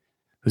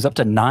 who's up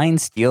to 9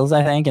 steals,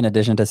 I think, in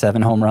addition to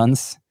 7 home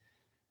runs,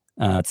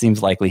 it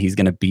seems likely he's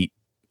going to beat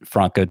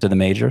Franco to the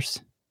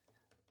majors.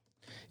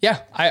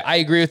 Yeah, I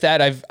agree with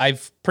that.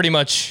 I've pretty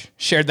much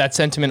shared that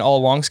sentiment all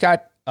along,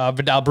 Scott.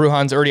 Vidal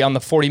Brujan's already on the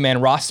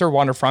 40-man roster.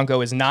 Wander Franco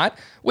is not,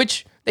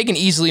 which they can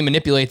easily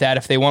manipulate that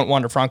if they want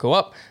Wander Franco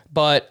up.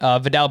 But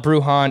Vidal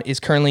Brujan is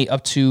currently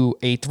up to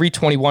a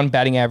 .321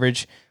 batting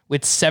average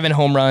with 7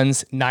 home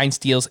runs, 9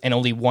 steals, and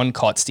only 1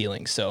 caught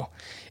stealing. So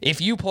if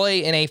you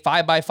play in a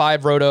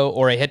 5x5 roto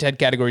or a head-to-head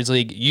categories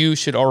league, you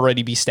should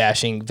already be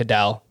stashing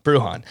Vidal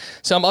Brujan.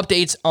 Some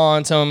updates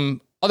on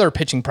some other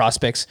pitching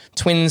prospects.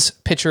 Twins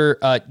pitcher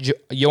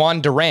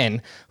Yohan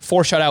Duran,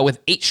 4 shutout with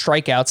 8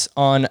 strikeouts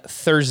on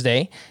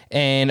Thursday.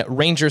 And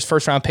Rangers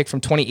first-round pick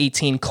from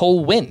 2018,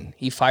 Cole Winn.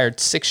 He fired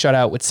 6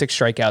 shutout with 6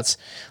 strikeouts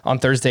on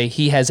Thursday.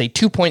 He has a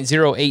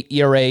 2.08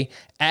 ERA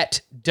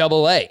at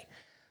AA.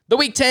 The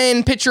Week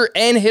 10 pitcher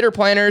and hitter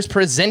planners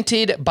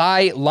presented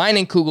by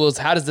Leinenkugels.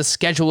 How does the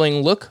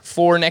scheduling look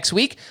for next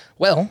week?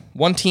 Well,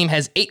 one team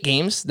has 8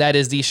 games. That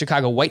is the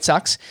Chicago White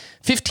Sox.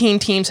 15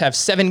 teams have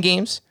 7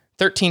 games.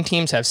 13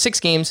 teams have 6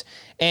 games,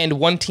 and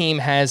 1 team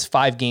has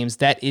 5 games.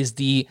 That is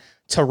the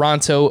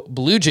Toronto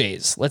Blue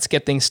Jays. Let's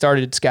get things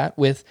started, Scott,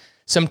 with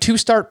some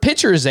 2-start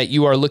pitchers that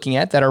you are looking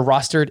at that are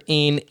rostered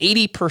in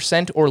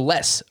 80% or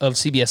less of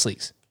CBS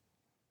leagues.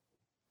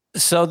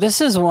 So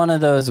this is one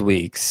of those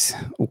weeks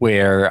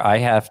where I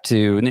have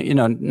to,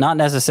 not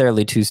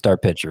necessarily 2-star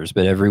pitchers,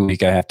 but every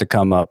week I have to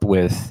come up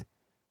with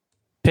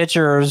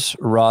pitchers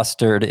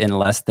rostered in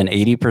less than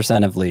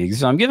 80% of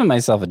leagues. So I'm giving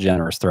myself a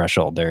generous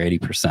threshold there,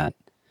 80%.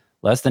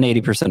 Less than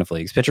 80% of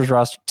leagues. Pitchers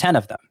roster, 10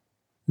 of them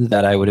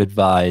that I would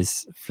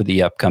advise for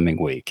the upcoming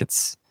week.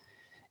 It's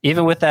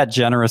even with that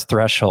generous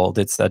threshold,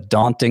 it's a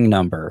daunting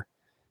number.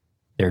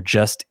 There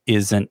just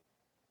isn't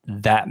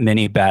that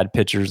many bad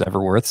pitchers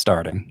ever worth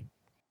starting.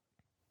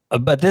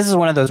 But this is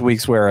one of those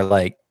weeks where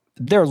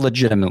there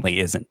legitimately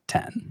isn't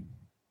 10.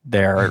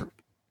 There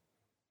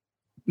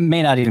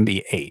may not even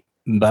be 8,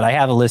 but I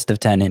have a list of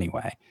 10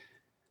 anyway.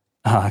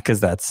 Because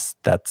that's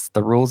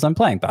the rules I'm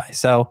playing by.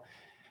 So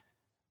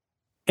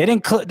it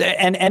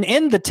and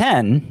in the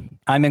 10,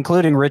 I'm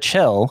including Rich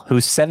Hill,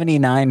 who's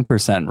 79%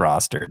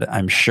 rostered.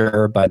 I'm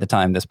sure by the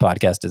time this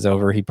podcast is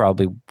over, he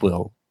probably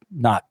will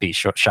not be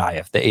shy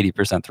of the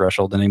 80%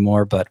 threshold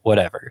anymore, but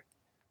whatever.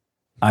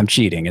 I'm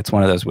cheating. It's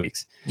one of those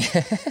weeks.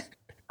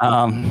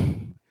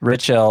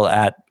 Rich Hill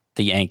at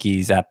the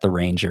Yankees, at the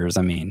Rangers.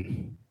 I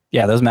mean,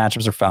 yeah, those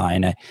matchups are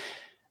fine.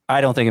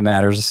 I don't think it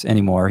matters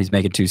anymore. He's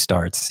making 2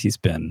 starts. He's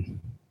been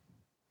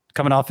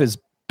coming off the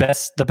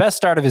best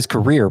start of his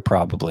career,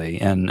 probably,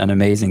 and an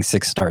amazing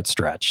 6-start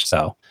stretch.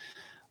 So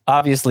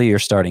obviously you're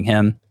starting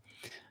him.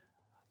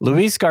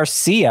 Luis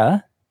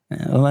Garcia,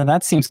 well,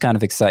 that seems kind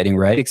of exciting,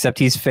 right? Except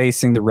he's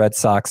facing the Red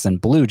Sox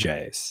and Blue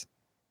Jays.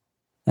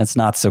 That's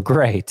not so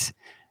great.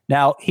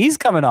 Now, he's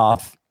coming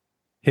off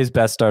his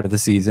best start of the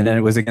season, and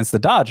it was against the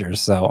Dodgers.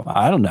 So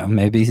I don't know.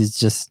 Maybe he's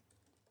just,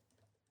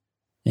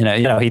 he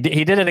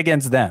did it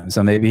against them.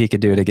 So maybe he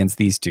could do it against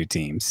these 2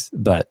 teams.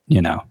 But,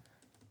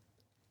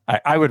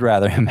 I would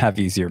rather him have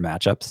easier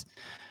matchups.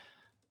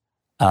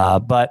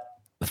 But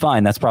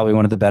fine, that's probably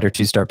one of the better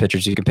 2-star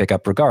pitchers you can pick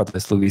up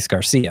regardless, Luis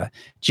Garcia.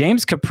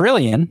 James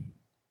Caprillion,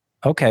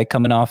 okay,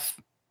 coming off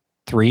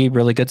 3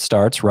 really good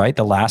starts, right?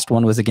 The last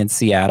one was against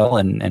Seattle,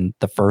 and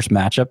the first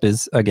matchup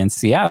is against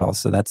Seattle,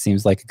 so that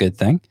seems like a good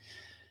thing.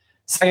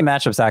 Second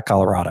matchup's at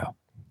Colorado,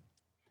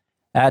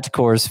 at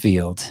Coors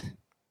Field.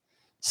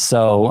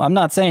 So I'm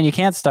not saying you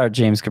can't start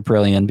James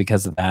Caprillion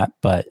because of that,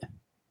 but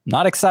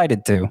not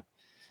excited to.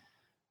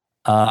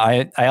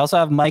 I also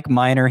have Mike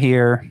Minor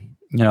here.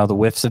 The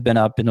whiffs have been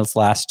up in his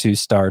last 2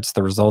 starts.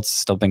 The results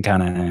still been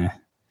kind of,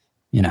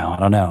 I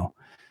don't know.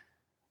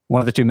 One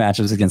of the 2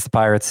 matches against the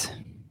Pirates,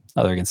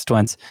 other against the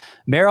Twins.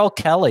 Merrill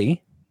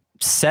Kelly,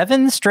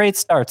 7 straight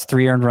starts,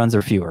 3 earned runs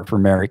or fewer for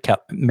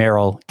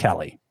Merrill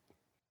Kelly.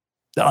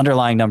 The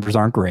underlying numbers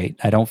aren't great.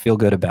 I don't feel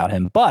good about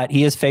him, but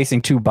he is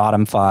facing 2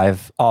 bottom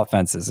 5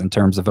 offenses in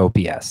terms of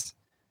OPS.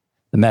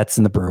 The Mets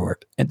and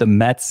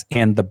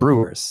the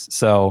Brewers.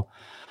 So,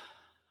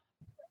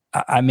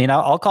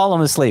 I'll call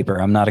him a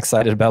sleeper. I'm not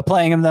excited about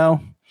playing him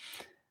though.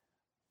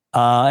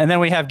 And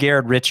then we have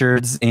Garrett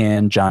Richards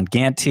and John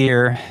Gant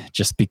here,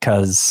 just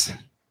because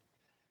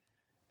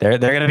they're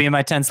going to be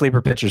my 10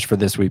 sleeper pitchers for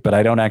this week, but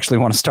I don't actually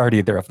want to start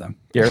either of them.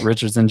 Garrett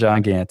Richards and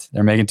John Gant.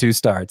 They're making 2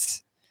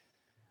 starts,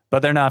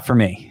 but they're not for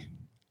me.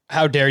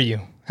 How dare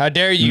you? How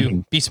dare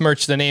you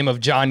besmirch the name of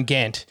John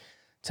Gant?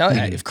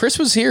 If Chris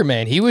was here,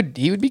 man, he would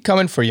be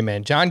coming for you,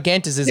 man. John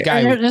Gant is this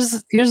guy.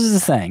 Here's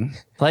the thing.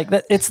 Like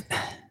that, it's.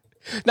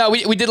 No,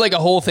 we did like a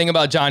whole thing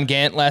about John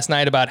Gant last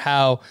night about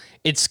how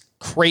it's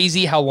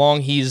crazy how long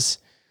he's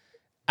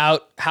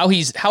out, how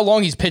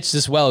long he's pitched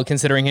this well,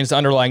 considering his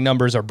underlying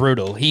numbers are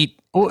brutal.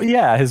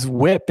 His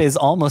whip is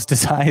almost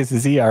as high as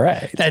his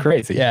ERA. It's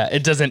crazy. Yeah,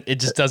 it just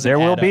doesn't. There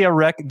will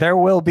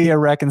be a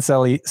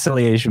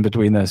reconciliation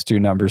between those 2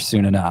 numbers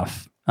soon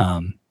enough.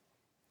 A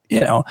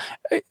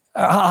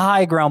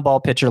high ground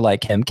ball pitcher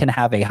like him can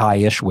have a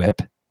high-ish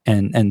whip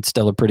and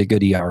still a pretty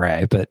good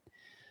ERA, but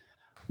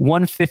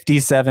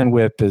 157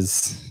 whip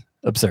is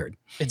absurd.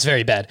 It's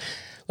very bad.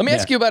 Let me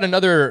ask you about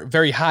another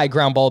very high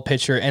ground ball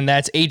pitcher, and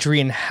that's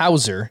Adrian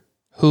Hauser,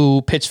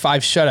 who pitched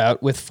 5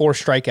 shutout with 4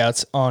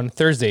 strikeouts on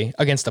Thursday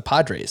against the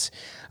Padres.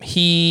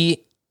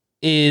 He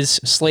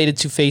is slated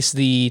to face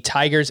the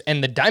Tigers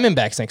and the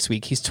Diamondbacks next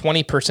week. He's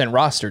 20%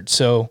 rostered.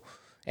 So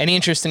any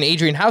interest in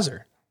Adrian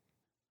Hauser?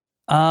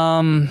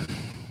 Not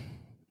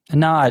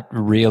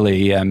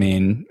really. I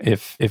mean,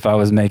 if I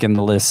was making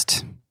the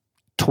list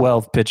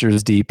 12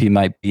 pitchers deep, he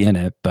might be in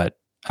it, but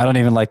I don't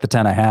even like the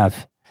 10 I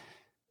have.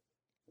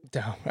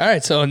 No. All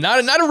right, so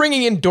not a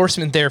ringing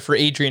endorsement there for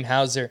Adrian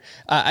Hauser.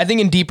 I think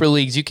in deeper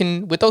leagues, you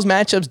can, with those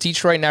matchups,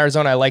 Detroit and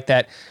Arizona, I like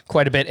that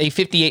quite a bit. A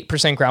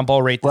 58% ground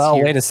ball rate this year.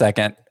 Well, wait a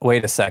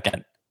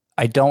second.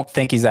 I don't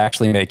think he's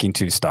actually making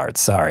 2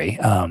 starts. Sorry.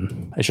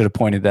 I should have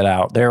pointed that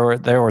out.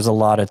 There was a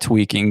lot of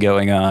tweaking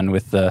going on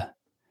with the,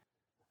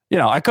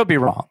 I could be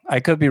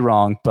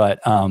wrong, but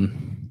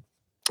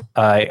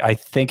I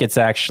think it's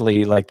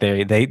actually like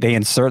they're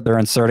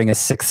inserting a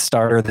 6th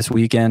starter this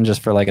weekend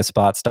just for like a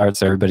spot start,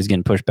 so everybody's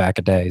getting pushed back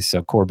a day.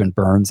 So Corbin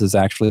Burns is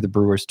actually the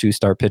Brewers'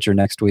 2-star pitcher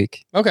next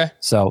week. Okay.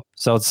 So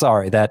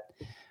sorry that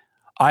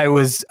I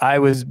was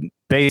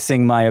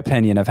basing my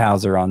opinion of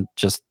Hauser on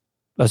just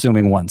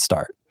assuming 1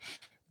 start.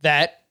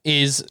 That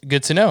is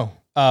good to know.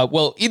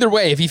 Well, either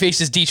way, if he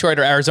faces Detroit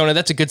or Arizona,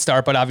 that's a good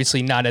start, but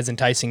obviously not as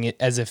enticing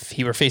as if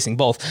he were facing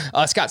both.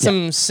 Scott,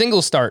 some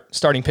single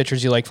starting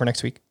pitchers you like for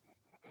next week?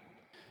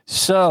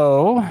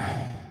 So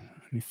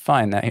let me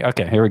find that.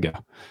 Okay, here we go.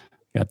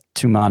 Got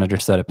 2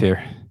 monitors set up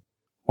here.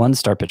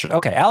 1-star pitcher.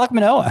 Okay, Alek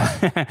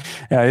Manoah.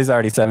 Yeah, he's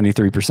already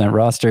 73%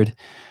 rostered.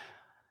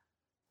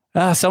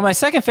 So my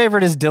second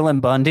favorite is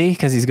Dylan Bundy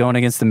because he's going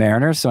against the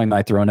Mariners, so he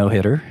might throw a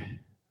no-hitter.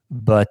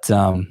 But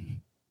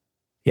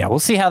we'll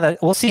see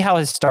how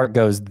his start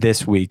goes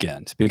this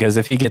weekend, because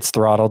if he gets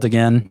throttled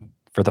again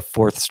for the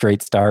 4th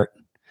straight start,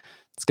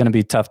 it's going to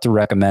be tough to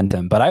recommend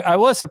him. But I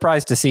was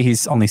surprised to see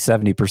he's only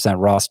 70%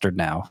 rostered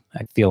now.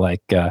 I feel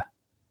like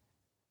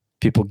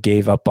people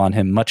gave up on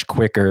him much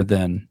quicker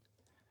than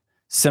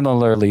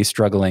similarly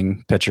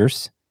struggling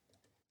pitchers.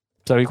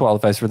 So he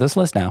qualifies for this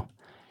list now.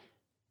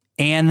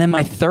 And then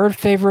my third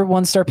favorite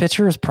 1-star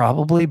pitcher is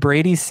probably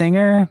Brady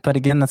Singer. But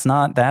again, that's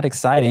not that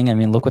exciting. I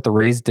mean, look what the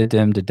Rays did to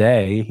him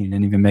today. He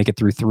didn't even make it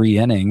through 3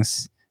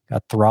 innings.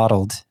 Got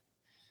throttled.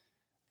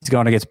 He's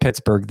going against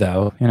Pittsburgh,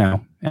 though,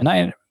 and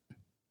I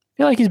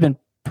feel like he's been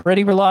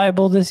pretty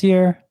reliable this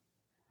year.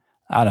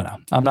 I don't know.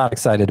 I'm not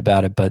excited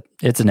about it, but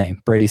it's a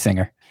name, Brady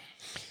Singer.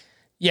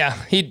 Yeah,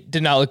 he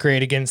did not look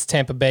great against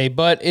Tampa Bay,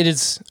 but it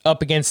is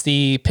up against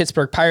the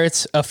Pittsburgh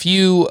Pirates. A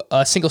few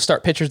single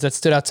start pitchers that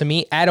stood out to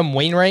me. Adam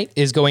Wainwright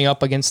is going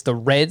up against the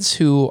Reds,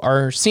 who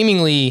are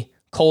seemingly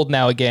cold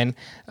now again,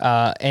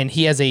 and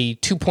he has a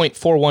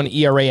 2.41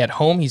 ERA at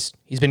home. He's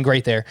been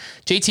great there.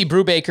 JT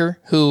Brubaker,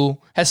 who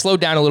has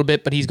slowed down a little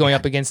bit, but he's going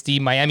up against the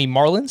Miami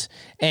Marlins.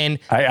 And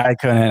I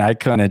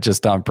couldn't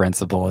just on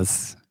principle.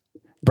 It's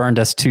burned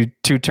us two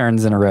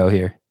turns in a row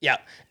here. Yeah.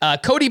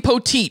 Cody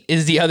Poteet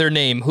is the other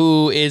name,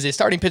 who is a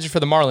starting pitcher for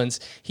the Marlins.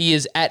 He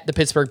is at the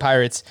Pittsburgh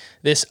Pirates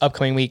this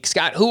upcoming week.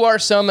 Scott, who are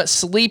some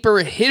sleeper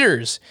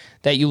hitters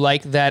that you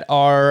like that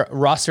are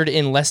rostered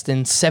in less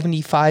than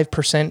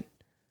 75%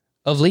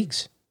 of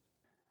leagues?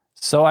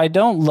 So I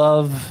don't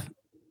love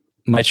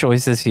my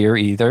choices here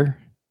either,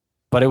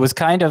 but it was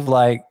kind of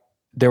like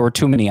there were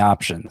too many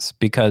options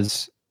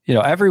because,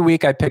 every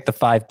week I pick the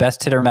 5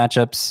 best hitter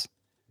matchups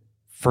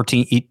for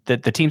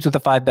the teams with the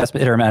 5 best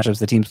hitter matchups,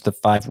 the teams with the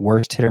 5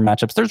 worst hitter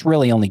matchups. There's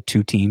really only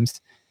 2 teams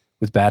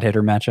with bad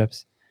hitter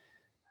matchups.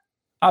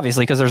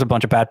 obviously because there's a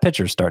bunch of bad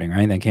pitchers starting,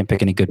 right? They can't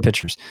pick any good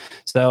pitchers.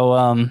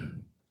 So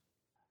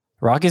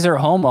Rockies are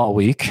at home all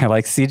week. I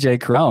like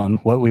CJ Cron.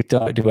 What week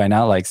do I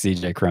not like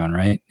CJ Cron,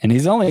 right? And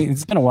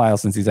it's been a while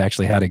since he's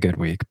actually had a good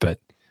week, but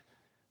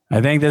I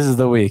think this is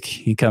the week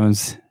he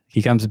comes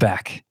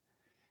back,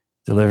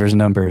 delivers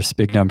numbers,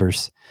 big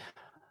numbers.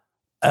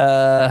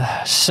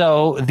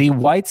 So the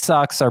White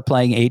Sox are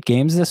playing 8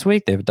 games this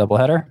week. They have a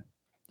doubleheader.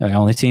 They're the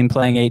only team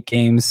playing 8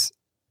 games.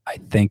 I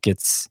think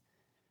it's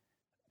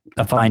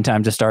a fine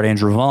time to start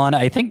Andrew Vaughn.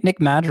 I think Nick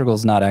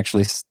Madrigal's not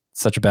actually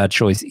such a bad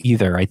choice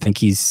either. I think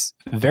he's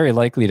very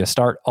likely to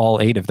start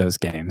all 8 of those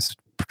games,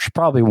 which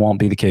probably won't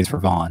be the case for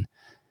Vaughn.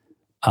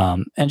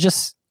 And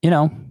just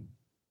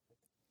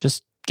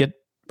get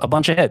a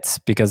bunch of hits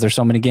because there's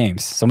so many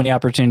games, so many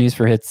opportunities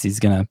for hits. He's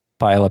going to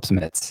pile up some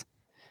hits.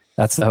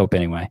 That's the hope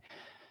anyway.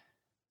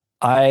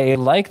 I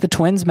like the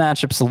Twins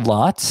matchups a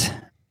lot.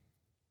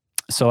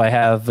 So I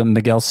have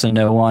Miguel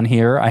Sano on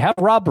here. I have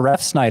Rob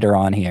Refsnyder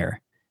on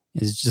here.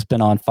 He's just been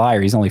on fire.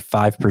 He's only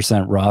 5%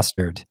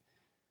 rostered.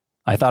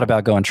 I thought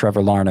about going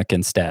Trevor Larnach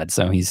instead.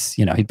 So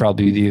he'd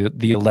probably be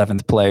the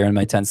 11th player in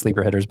my 10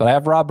 sleeper hitters. But I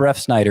have Rob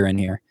Refsnyder in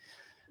here.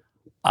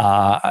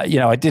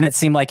 It didn't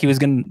seem like he was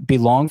going to be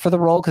long for the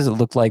role because it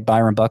looked like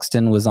Byron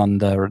Buxton was on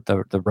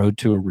the road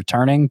to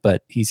returning,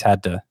 but he's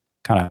had to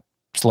kind of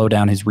slow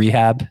down his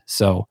rehab.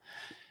 So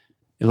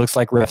it looks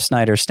like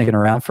Refsnyder's sticking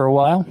around for a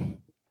while.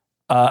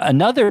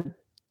 Another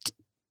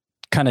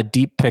kind of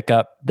deep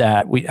pickup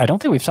that I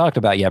don't think we've talked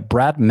about yet,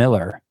 Brad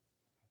Miller.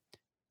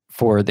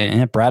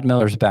 Brad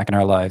Miller's back in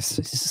our lives.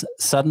 He's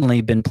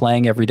suddenly been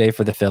playing every day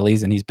for the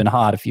Phillies, and he's been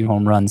hot, a few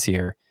home runs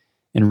here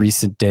in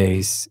recent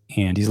days.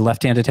 And he's a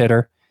left-handed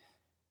hitter.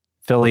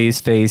 Phillies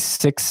face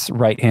 6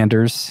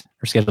 right-handers,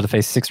 are scheduled to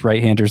face 6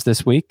 right-handers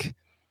this week.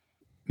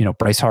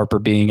 Bryce Harper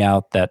being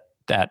out, that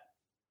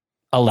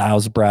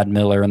allows Brad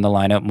Miller in the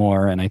lineup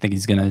more, and I think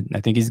he's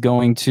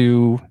going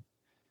to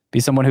be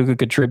someone who could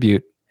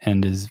contribute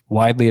and is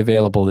widely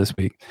available this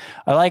week.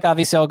 I like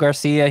Avisail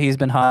Garcia. He's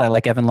been hot. I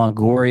like Evan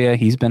Longoria.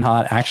 He's been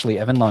hot. Actually,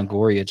 Evan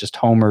Longoria just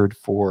homered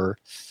for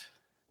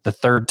the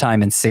 3rd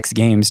time in 6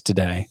 games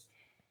today.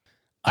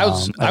 I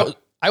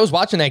was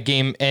watching that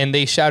game, and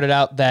they shouted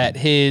out that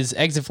his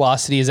exit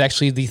velocity is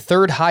actually the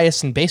 3rd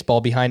highest in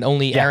baseball behind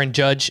only Aaron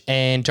Judge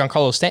and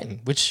Giancarlo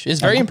Stanton, which is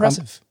very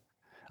impressive.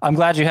 I'm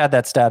glad you had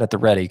that stat at the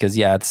ready because,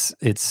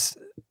 it's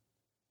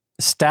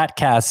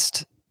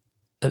StatCast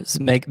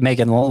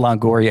making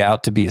Longoria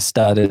out to be a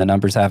stud, and the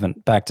numbers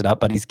haven't backed it up,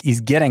 but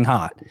he's getting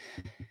hot.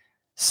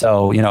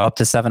 So, up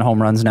to 7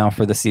 home runs now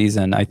for the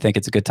season. I think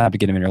it's a good time to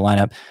get him in your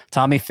lineup.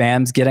 Tommy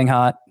Pham's getting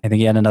hot. I think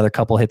he had another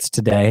couple hits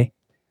today.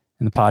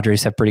 And the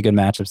Padres have pretty good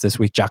matchups this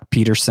week. Jock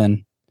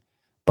Peterson,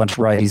 bunch of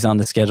righties on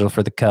the schedule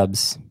for the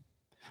Cubs.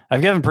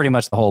 I've given pretty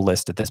much the whole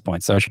list at this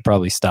point, so I should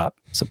probably stop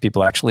so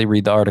people actually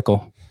read the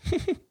article.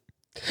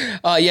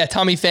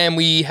 Tommy Pham,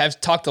 we have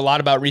talked a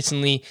lot about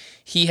recently.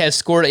 He has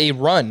scored a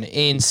run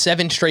in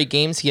 7 straight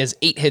games. He has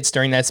 8 hits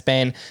during that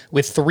span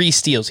with 3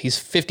 steals. He's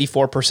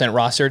 54%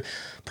 rostered.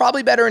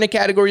 Probably better in a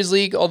categories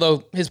league,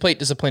 although his plate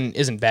discipline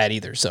isn't bad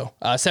either. So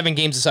 7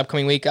 games this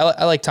upcoming week.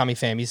 I like Tommy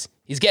Pham. He's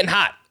getting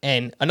hot.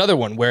 And another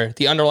one where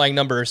the underlying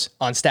numbers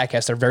on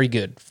StatCast are very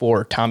good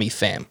for Tommy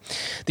Pham.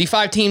 The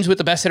 5 teams with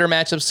the best hitter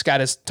matchups,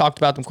 Scott has talked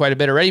about them quite a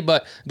bit already,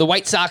 but the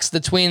White Sox, the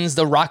Twins,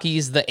 the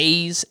Rockies, the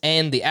A's,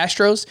 and the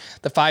Astros.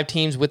 The 5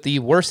 teams with the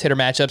worst hitter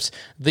matchups,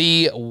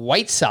 the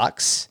White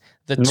Sox,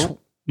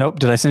 Nope.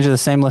 Did I send you the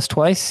same list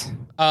twice?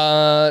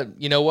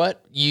 You know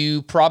what?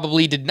 You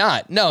probably did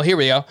not. No, here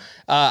we go.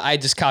 I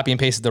just copy and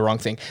pasted the wrong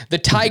thing. The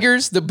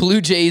Tigers, the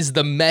Blue Jays,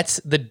 the Mets,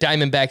 the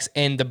Diamondbacks,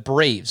 and the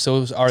Braves.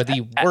 Those are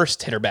the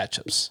worst hitter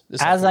matchups.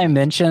 As I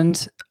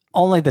mentioned,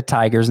 only the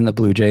Tigers and the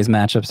Blue Jays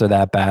matchups are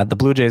that bad. The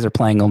Blue Jays are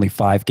playing only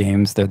 5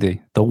 games. They're the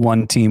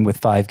one team with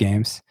 5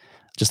 games,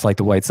 just like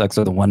the White Sox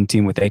are the one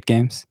team with 8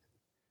 games.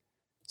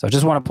 So I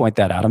just want to point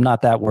that out. I'm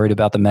not that worried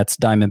about the Mets,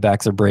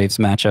 Diamondbacks, or Braves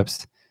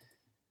matchups.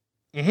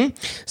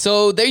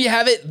 So there you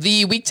have it.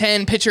 The Week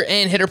 10 pitcher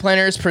and hitter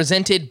planners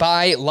presented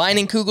by Line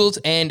and Kugels,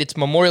 and it's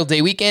Memorial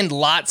Day weekend.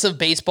 Lots of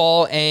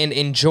baseball and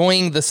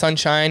enjoying the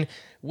sunshine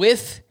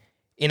with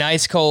an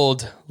ice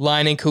cold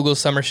Line and Kugels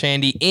Summer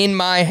Shandy in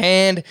my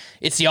hand.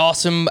 It's the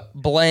awesome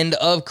blend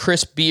of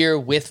crisp beer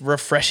with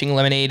refreshing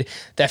lemonade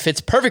that fits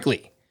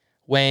perfectly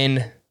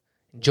when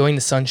enjoying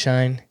the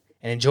sunshine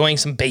and enjoying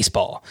some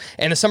baseball.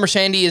 And the Summer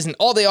Shandy isn't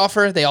all they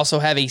offer. They also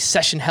have a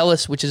Session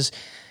Helles,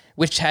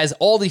 which has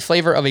all the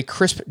flavor of a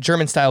crisp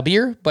German-style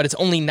beer, but it's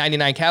only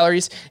 99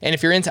 calories. And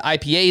if you're into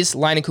IPAs,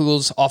 Line &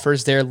 Kugels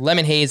offers their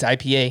Lemon Haze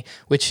IPA,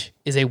 which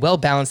is a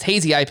well-balanced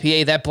hazy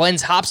IPA that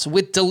blends hops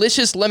with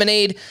delicious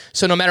lemonade.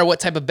 So no matter what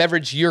type of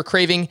beverage you're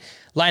craving,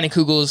 Line &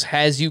 Kugels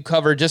has you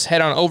covered. Just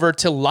head on over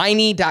to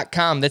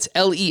Liney.com. That's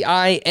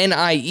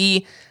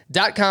LEINIE.com,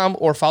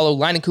 or follow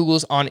Line &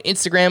 Kugels on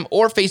Instagram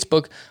or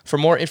Facebook for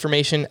more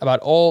information about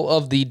all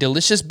of the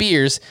delicious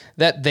beers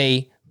that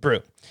they brew.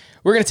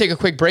 We're going to take a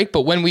quick break,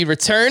 but when we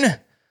return,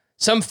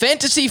 some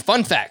fantasy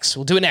fun facts.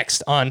 We'll do it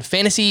next on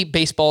Fantasy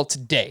Baseball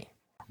Today.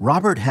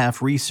 Robert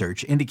Half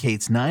research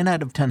indicates 9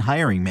 out of 10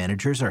 hiring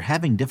managers are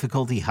having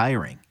difficulty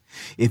hiring.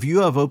 If you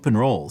have open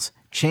roles,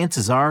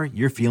 chances are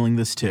you're feeling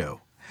this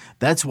too.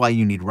 That's why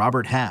you need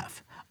Robert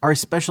Half. Our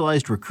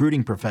specialized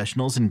recruiting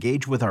professionals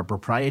engage with our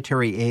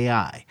proprietary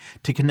AI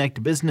to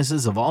connect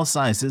businesses of all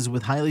sizes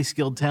with highly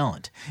skilled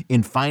talent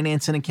in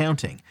finance and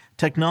accounting,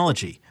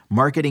 technology,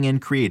 marketing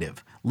and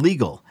creative,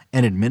 legal,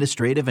 and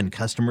administrative and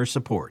customer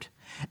support.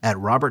 At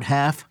Robert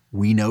Half,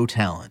 we know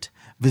talent.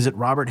 Visit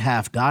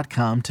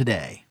roberthalf.com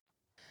today.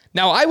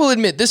 Now, I will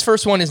admit this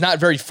first one is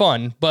not very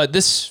fun, but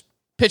this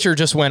pitcher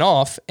just went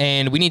off,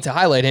 and we need to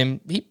highlight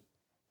him. He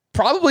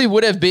probably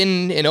would have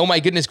been an oh my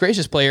goodness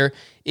gracious player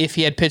if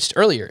he had pitched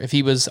earlier, if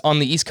he was on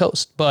the East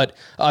Coast. But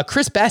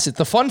Chris Bassitt,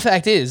 the fun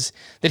fact is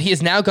that he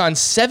has now gone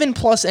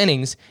 7+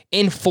 innings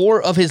in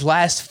 4 of his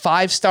last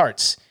 5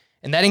 starts,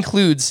 and that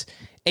includes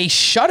a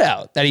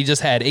shutout that he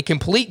just had, a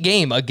complete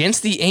game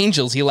against the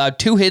Angels. He allowed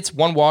 2 hits,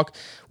 1 walk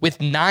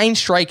with 9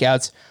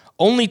 strikeouts,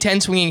 only 10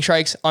 swinging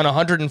strikes on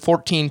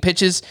 114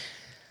 pitches.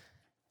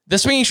 The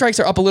swinging strikes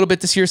are up a little bit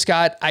this year,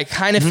 Scott. I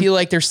kind of feel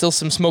like there's still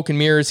some smoke and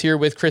mirrors here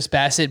with Chris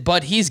Bassitt,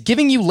 but he's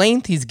giving you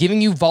length, he's giving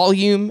you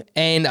volume,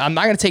 and I'm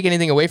not going to take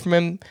anything away from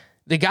him.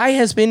 The guy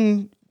has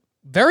been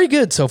very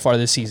good so far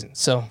this season.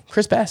 So,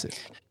 Chris Bassitt.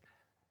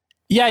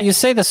 Yeah, you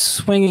say the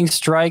swinging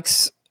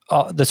strikes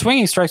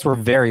were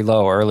very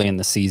low early in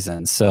the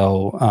season.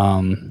 So,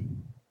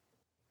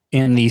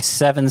 in the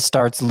 7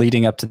 starts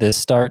leading up to this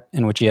start,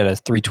 in which he had a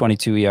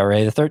 3.22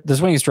 ERA, the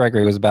swinging strike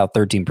rate was about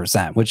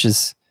 13%, which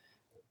is,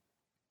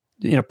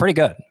 pretty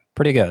good.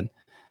 Pretty good.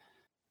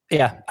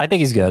 Yeah, I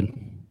think he's good.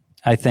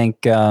 I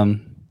think,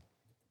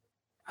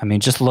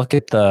 just look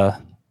at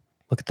the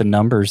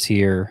numbers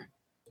here.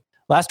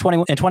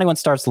 In 21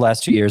 starts the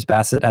last 2 years,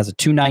 Bassitt has a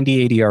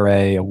 2.98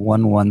 ERA, a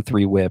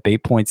 1.13 WHIP,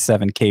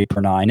 8.7 K per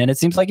 9, and it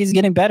seems like he's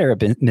getting better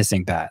at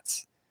missing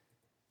bats.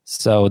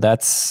 So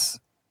that's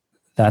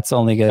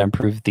only going to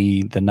improve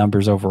the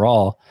numbers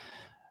overall.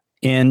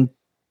 In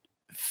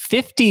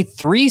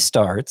 53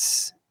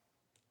 starts,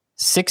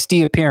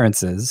 60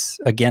 appearances,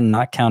 again,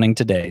 not counting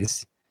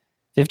today's,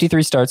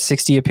 53 starts,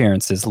 60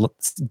 appearances,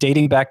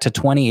 dating back to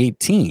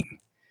 2018.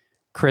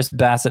 Chris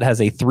Bassitt has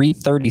a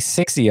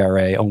 3.36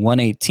 ERA, a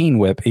 1.18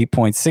 WHIP,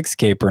 8.6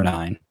 K per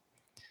 9.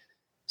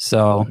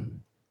 So,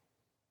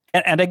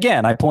 and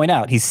again, I point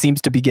out, he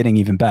seems to be getting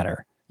even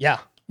better. Yeah.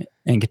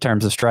 In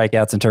terms of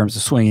strikeouts, in terms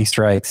of swinging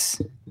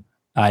strikes.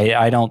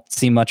 I don't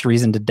see much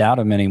reason to doubt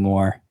him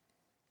anymore.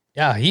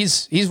 Yeah,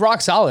 he's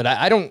rock solid.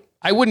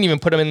 I wouldn't even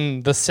put him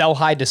in the sell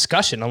high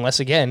discussion unless,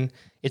 again,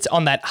 it's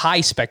on that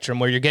high spectrum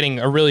where you're getting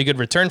a really good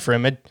return for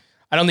him. I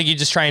don't think you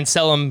just try and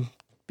sell him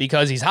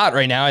because he's hot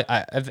right now.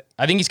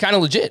 I think he's kind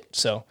of legit.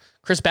 So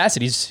Chris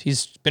Bassitt,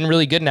 he's been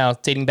really good now,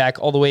 dating back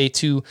all the way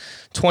to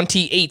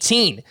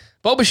 2018.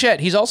 Bo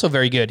Bichette, he's also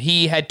very good.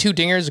 He had 2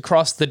 dingers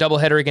across the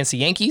doubleheader against the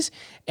Yankees.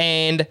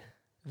 And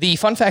the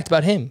fun fact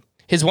about him,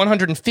 his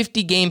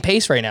 150 game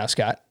pace right now,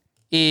 Scott,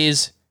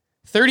 is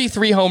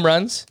 33 home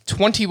runs,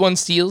 21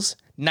 steals,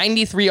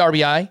 93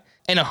 RBI,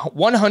 and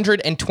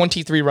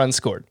 123 runs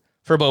scored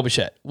for Bo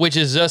Bichette, which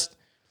is just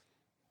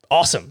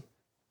awesome.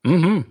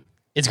 Mm-hmm.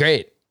 It's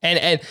great.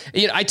 And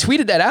I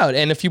tweeted that out,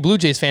 and a few Blue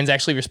Jays fans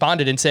actually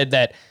responded and said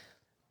that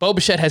Bo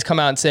Bichette has come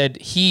out and said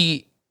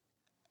he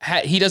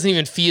doesn't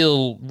even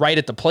feel right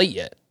at the plate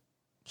yet.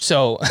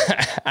 So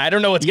I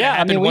don't know what's going to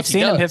happen. We've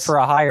seen him hit for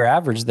a higher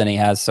average than he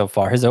has so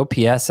far. His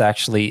OPS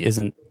actually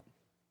isn't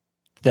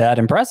that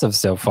impressive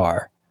so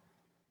far.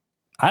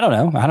 I don't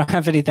know. I don't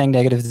have anything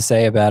negative to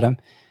say about him.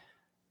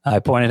 I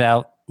pointed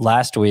out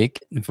last week,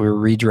 if we were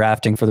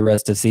redrafting for the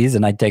rest of the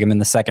season, I'd take him in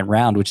the 2nd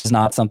round, which is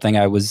not something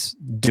I was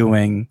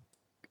doing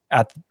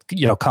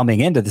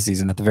coming into the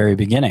season at the very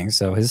beginning.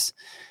 So his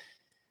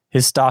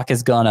stock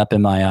has gone up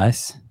in my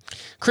eyes.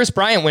 Chris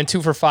Bryant went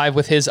 2 for 5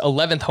 with his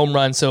 11th home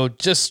run, so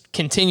just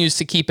continues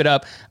to keep it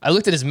up. I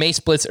looked at his May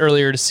splits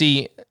earlier to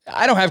see.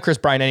 I don't have Chris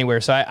Bryant anywhere,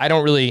 so I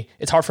don't really.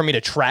 It's hard for me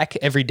to track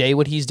every day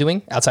what he's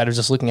doing outside of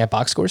just looking at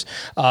box scores.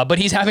 But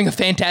he's having a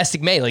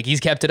fantastic May. Like, he's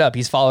kept it up.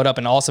 He's followed up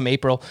an awesome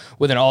April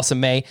with an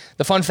awesome May.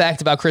 The fun fact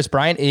about Chris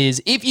Bryant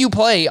is if you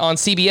play on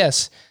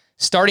CBS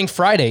starting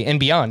Friday and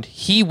beyond,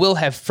 he will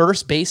have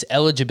first base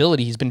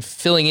eligibility. He's been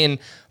filling in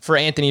for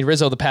Anthony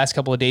Rizzo the past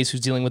couple of days,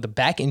 who's dealing with a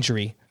back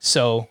injury.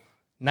 So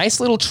nice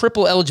little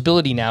triple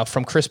eligibility now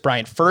from Chris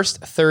Bryant. 1st,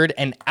 3rd,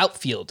 and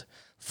outfield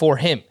for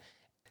him.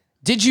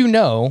 Did you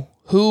know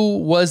who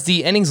was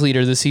the innings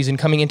leader this season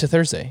coming into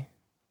Thursday?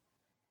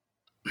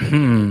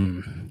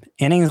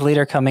 Innings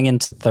leader coming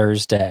into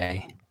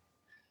Thursday.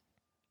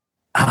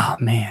 Oh,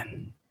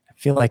 man. I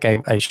feel like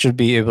I should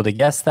be able to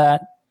guess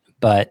that,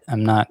 but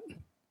I'm not.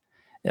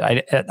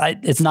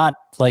 It's not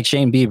like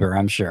Shane Bieber,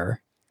 I'm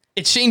sure.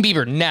 It's Shane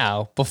Bieber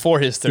now, before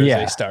his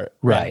Thursday start.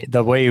 Right.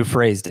 The way you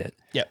phrased it.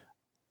 Yep.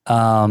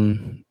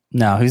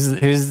 No,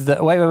 who's the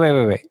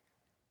wait.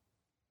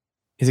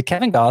 Is it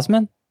Kevin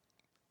Gausman?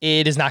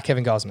 It is not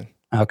Kevin Gausman.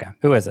 Okay.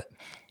 Who is it?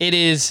 It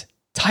is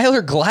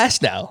Tyler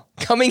Glasnow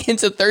coming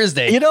into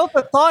Thursday.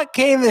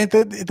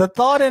 The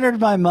thought entered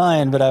my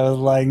mind, but I was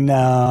like,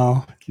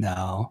 no.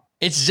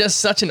 It's just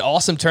such an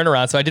awesome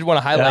turnaround. So I did want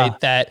to highlight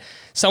that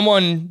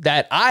someone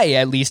that I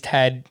at least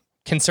had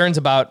concerns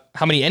about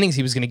how many innings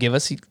he was going to give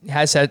us. He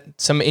has had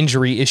some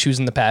injury issues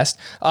in the past.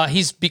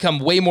 He's become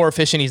way more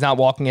efficient. He's not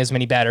walking as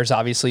many batters,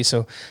 obviously.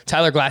 So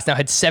Tyler Glasnow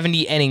had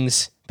 70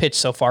 innings pitched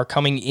so far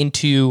coming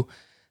into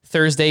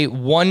Thursday,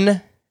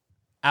 1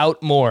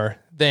 out more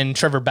than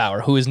Trevor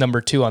Bauer, who is number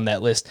 2 on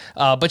that list.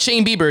 But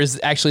Shane Bieber is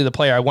actually the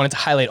player I wanted to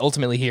highlight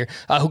ultimately here,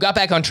 who got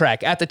back on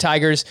track at the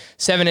Tigers,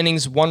 7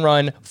 innings, 1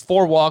 run,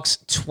 4 walks,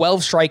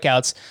 12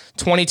 strikeouts,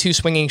 22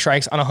 swinging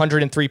strikes on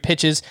 103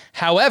 pitches.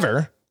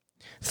 However,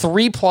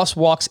 3+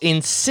 walks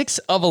in 6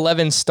 of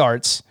 11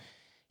 starts.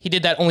 He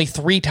did that only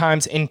 3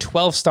 times in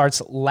 12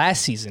 starts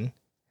last season.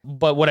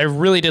 But what I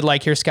really did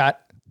like here, Scott,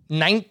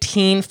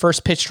 19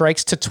 first pitch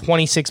strikes to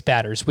 26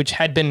 batters, which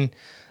had been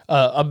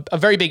a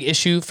very big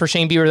issue for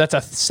Shane Bieber. That's a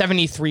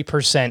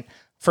 73%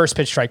 first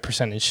pitch strike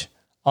percentage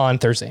on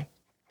Thursday.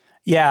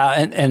 Yeah,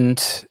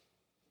 and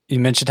you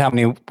mentioned how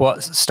many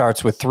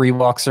starts with 3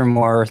 walks or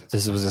more.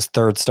 This was his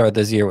 3rd start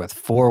this year with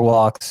 4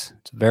 walks.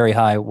 It's a very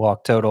high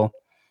walk total,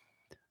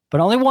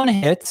 but only 1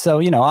 hit.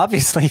 So,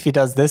 obviously if he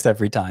does this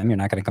every time, you're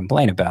not going to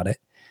complain about it.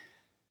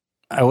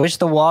 I wish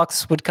the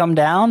walks would come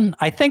down.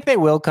 I think they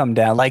will come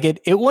down. Like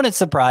it wouldn't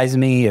surprise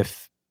me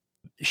if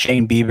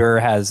Shane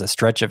Bieber has a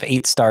stretch of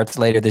 8 starts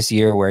later this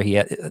year where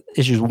he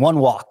issues 1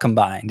 walk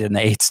combined in the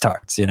 8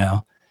 starts,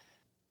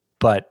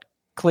 But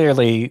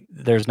clearly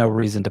there's no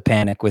reason to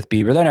panic with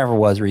Bieber. There never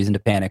was reason to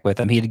panic with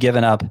him. He'd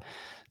given up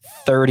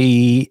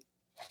 30,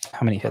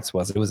 how many hits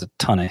was it? It was a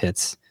ton of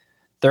hits.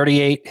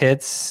 38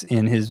 hits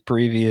in his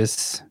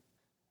previous,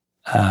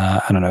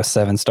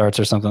 7 starts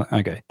or something.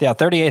 Okay. Yeah,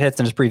 38 hits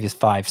in his previous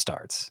 5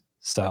 starts.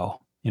 So,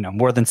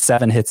 more than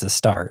 7 hits a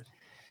start.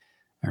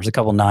 There's a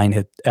couple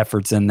 9-hit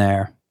efforts in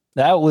there.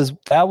 That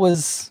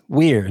was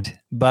weird,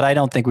 but I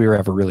don't think we were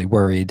ever really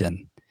worried,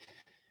 and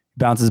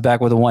bounces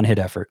back with a 1-hit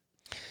effort.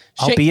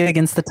 Albeit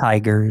against the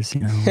Tigers,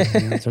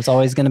 there's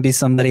always going to be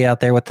somebody out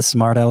there with the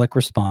smart aleck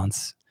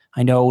response.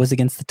 I know it was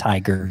against the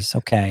Tigers.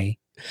 Okay.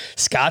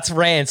 Scott's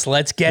rants.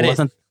 Let's get it.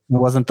 It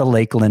wasn't the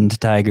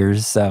Lakeland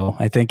Tigers, so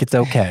I think it's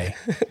okay.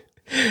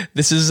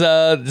 This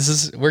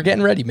is we're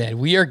getting ready, man.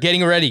 We are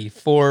getting ready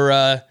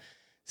for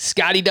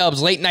Scotty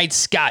Dubs, late night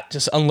Scott,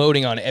 just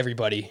unloading on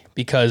everybody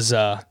because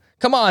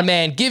come on,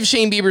 man, give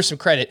Shane Bieber some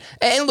credit.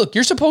 And look,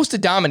 you're supposed to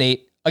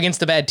dominate against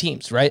the bad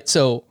teams, right?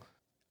 So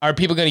are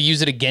people going to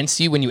use it against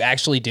you when you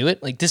actually do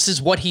it? Like, this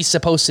is what he's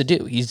supposed to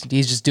do. He's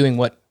just doing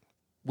what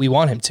we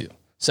want him to.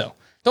 So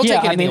don't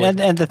take anything away.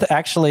 And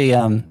actually,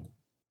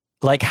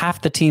 like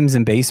half the teams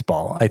in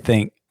baseball, I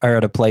think, are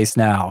at a place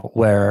now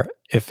where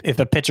if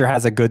a pitcher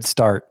has a good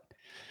start,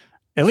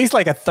 at least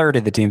like a third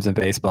of the teams in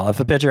baseball, if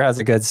a pitcher has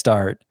a good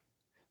start,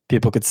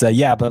 people could say,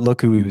 yeah, but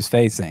look who he was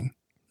facing.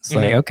 It's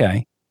like,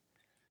 okay.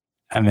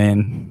 I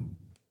mean,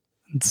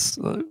 it's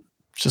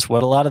just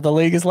what a lot of the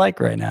league is like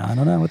right now. I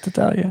don't know what to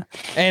tell you.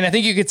 And I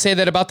think you could say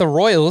that about the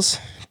Royals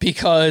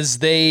because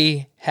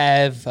they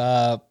have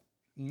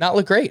not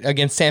looked great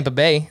against Tampa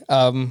Bay.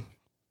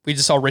 We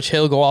just saw Rich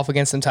Hill go off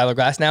against them, Tyler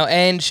Glasnow,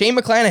 and Shane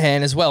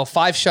McClanahan as well.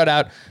 5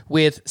 shutout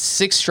with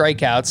 6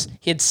 strikeouts.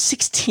 He had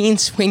 16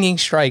 swinging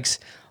strikes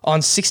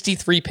on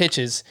 63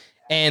 pitches.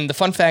 And the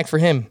fun fact for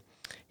him,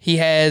 he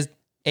has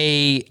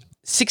a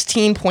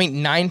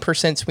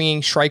 16.9%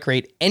 swinging strike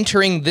rate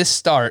entering this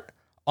start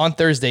on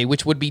Thursday,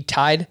 which would be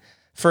tied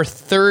for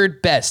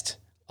 3rd best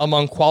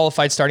among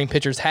qualified starting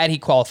pitchers. Had he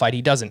qualified,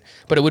 he doesn't,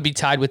 but it would be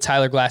tied with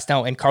Tyler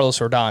Glasnow and Carlos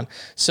Rodon.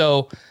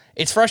 So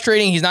it's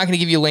frustrating. He's not going to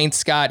give you Lane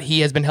Scott. He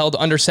has been held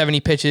under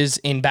 70 pitches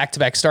in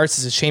back-to-back starts.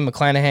 This is Shane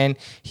McClanahan.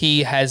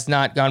 He has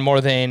not gone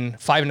more than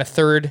 5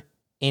 1/3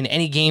 in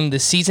any game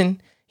this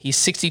season. He's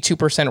 62%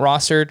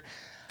 rostered.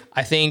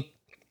 I think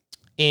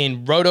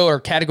in roto or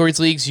categories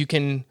leagues, you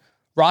can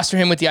roster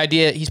him with the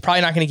idea he's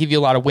probably not going to give you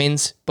a lot of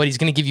wins, but he's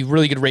going to give you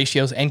really good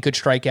ratios and good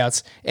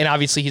strikeouts. And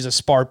obviously he's a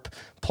spark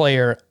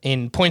player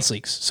in points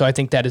leagues. So I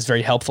think that is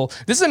very helpful.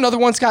 This is another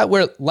one, Scott,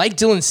 where like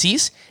Dylan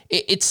Cease,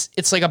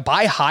 it's like a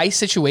buy high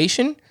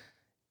situation,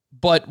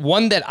 but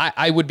one that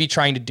I would be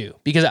trying to do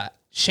because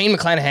Shane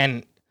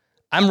McClanahan,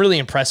 I'm really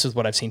impressed with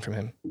what I've seen from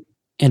him.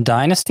 In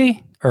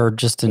Dynasty or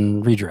just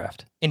in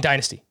redraft? In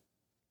Dynasty.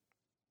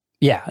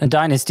 Yeah, in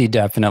Dynasty,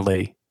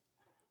 definitely.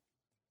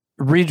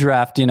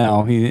 Redraft,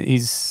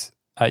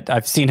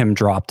 I've seen him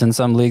dropped in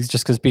some leagues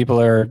just because people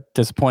are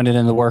disappointed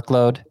in the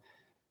workload.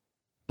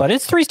 But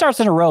it's 3 starts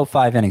in a row,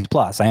 5 innings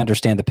plus. I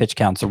understand the pitch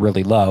counts are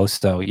really low,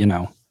 so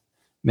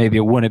maybe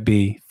it wouldn't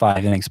be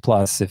 5 innings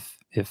plus if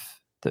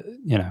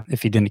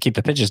he didn't keep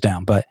the pitches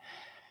down. But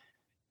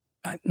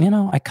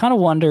I kind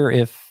of wonder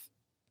if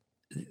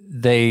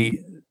they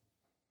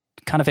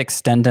kind of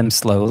extend him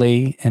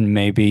slowly, and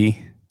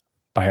maybe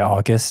by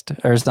August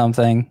or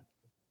something,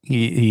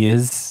 he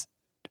is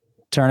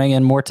turning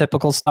in more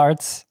typical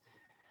starts,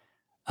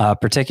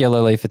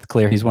 particularly if it's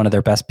clear he's one of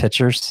their best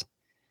pitchers.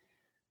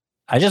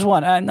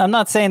 I'm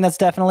not saying that's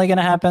definitely going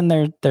to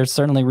happen. There's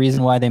certainly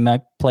reason why they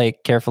might play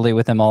carefully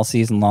with him all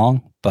season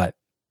long, but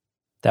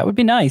that would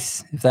be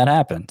nice if that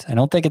happened. I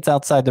don't think it's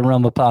outside the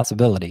realm of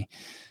possibility.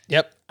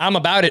 Yep, I'm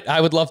about it.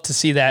 I would love to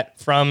see that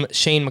from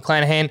Shane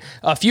McClanahan.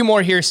 A few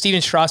more here. Steven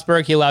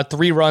Strasburg, he allowed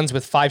 3 runs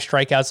with 5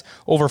 strikeouts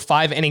over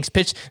 5 innings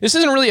pitched. This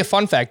isn't really a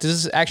fun fact. This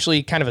is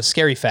actually kind of a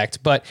scary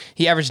fact, but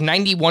he averaged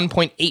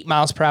 91.8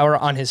 miles per hour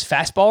on his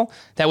fastball.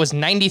 That was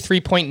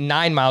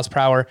 93.9 miles per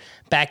hour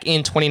back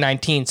in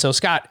 2019. So,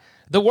 Scott,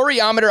 the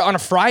worryometer on a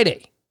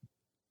Friday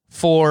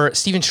for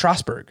Steven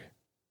Strasburg.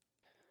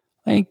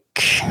 Like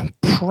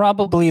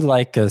probably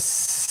like a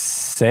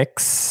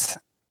 6.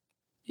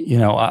 You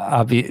know,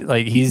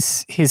 like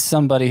he's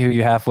somebody who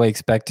you halfway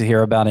expect to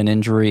hear about an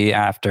injury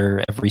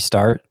after every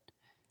start.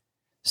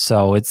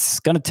 So it's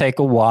going to take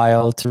a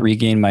while to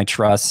regain my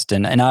trust.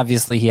 And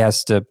obviously he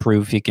has to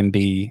prove he can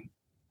be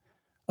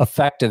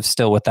effective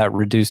still with that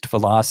reduced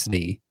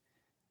velocity.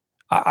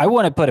 I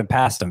wouldn't put it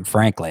past him,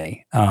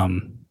 frankly.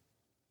 You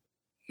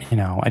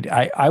know,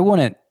 I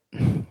wouldn't.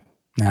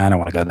 Nah, I don't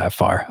want to go that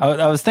far.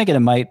 I was thinking it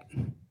might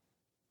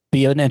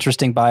be an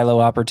interesting buy low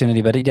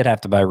opportunity, but he did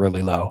have to buy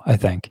really low, I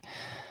think.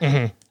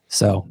 Mm-hmm.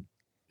 So,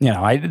 you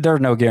know, there are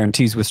no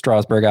guarantees with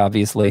Strasburg,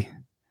 obviously,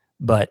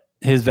 but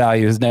his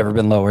value has never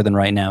been lower than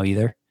right now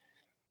either.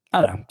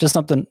 I don't know, just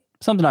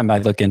something I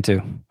might look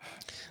into.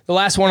 The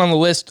last one on the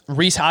list,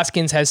 Rhys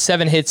Hoskins has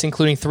 7 hits,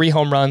 including 3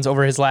 home runs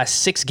over his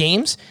last 6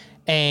 games.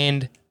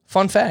 And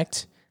fun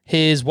fact,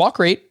 his walk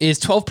rate is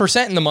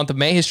 12% in the month of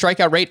May. His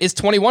strikeout rate is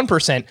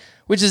 21%,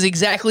 which is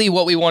exactly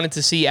what we wanted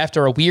to see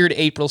after a weird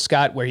April,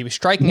 Scott, where he was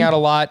striking out a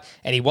lot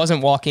and he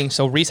wasn't walking.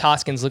 So Rhys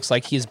Hoskins looks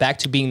like he is back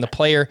to being the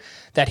player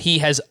that he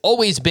has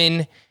always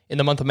been in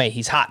the month of May.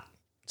 He's hot.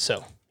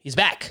 So he's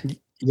back.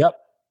 Yep.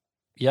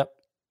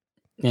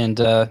 And,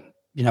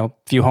 you know, a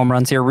few home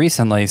runs here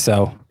recently.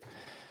 So,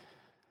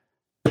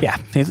 yeah,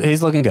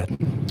 he's looking good.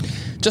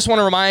 Just want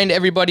to remind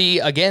everybody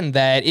again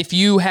that if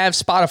you have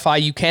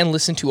Spotify, you can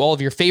listen to all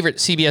of your favorite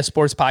CBS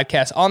Sports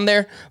podcasts on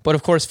there. But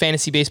of course,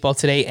 Fantasy Baseball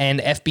Today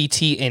and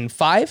FBT in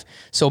 5.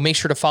 So make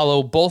sure to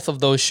follow both of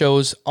those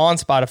shows on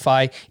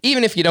Spotify.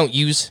 Even if you don't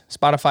use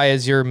Spotify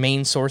as your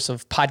main source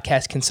of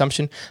podcast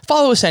consumption,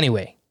 follow us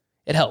anyway.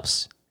 It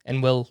helps,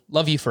 and we'll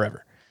love you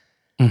forever.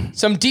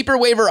 Some deeper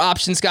waiver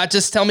options, Scott.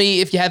 Just tell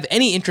me if you have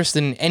any interest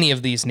in any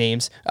of these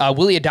names.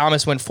 Willy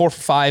Adames went 4 for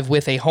 5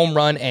 with a home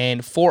run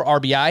and 4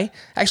 RBI.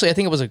 Actually, I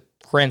think it was a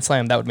grand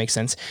slam. That would make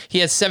sense. He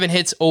has 7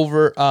 hits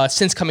over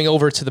since coming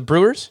over to the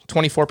Brewers,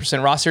 24%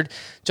 rostered.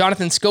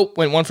 Jonathan Scope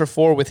went 1 for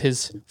 4 with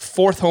his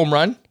 4th home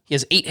run. He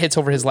has 8 hits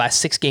over his last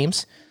 6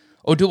 games.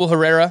 Odubel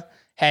Herrera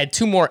had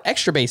 2 more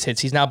extra base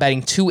hits. He's now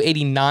batting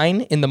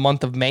 .289 in the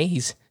month of May.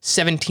 He's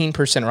 17%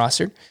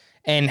 rostered.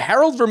 And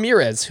Harold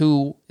Ramirez,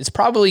 who is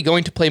probably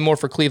going to play more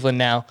for Cleveland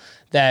now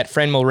that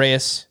Franmil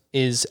Reyes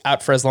is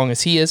out for as long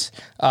as he is.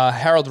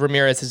 Harold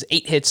Ramirez has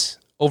 8 hits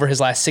over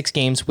his last 6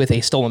 games with a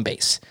stolen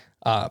base.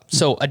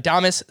 So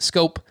Adames,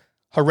 Scope,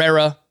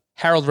 Herrera,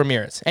 Harold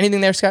Ramirez.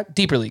 Anything there, Scott?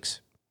 Deeper leagues?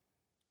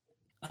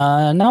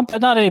 No, but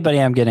not anybody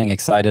I'm getting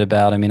excited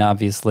about. I mean,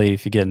 obviously,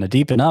 if you get in a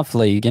deep enough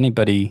league,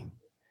 anybody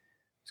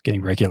who's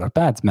getting regular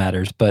bats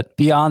matters. But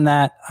beyond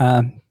that,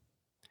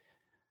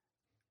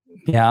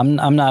 yeah,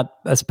 I'm not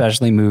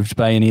especially moved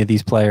by any of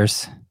these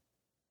players.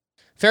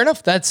 Fair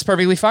enough. That's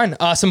perfectly fine.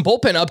 Some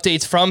bullpen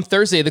updates from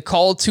Thursday. The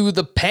call to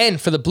the pen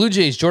for the Blue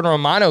Jays. Jordan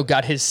Romano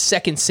got his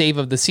 2nd save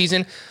of the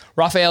season.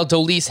 Rafael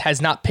Dolis has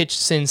not pitched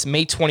since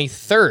May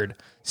 23rd.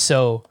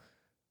 So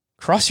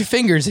cross your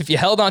fingers if you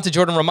held on to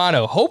Jordan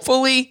Romano.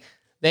 Hopefully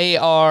they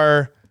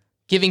are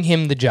giving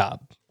him the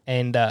job.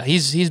 And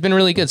he's been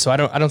really good, so I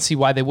don't see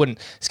why they wouldn't.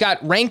 Scott,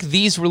 rank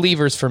these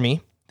relievers for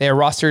me. They are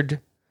rostered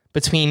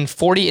between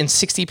 40 and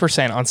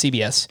 60% on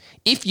CBS.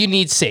 If you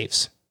need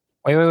saves.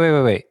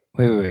 Wait.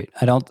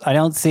 I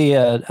don't see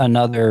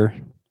another,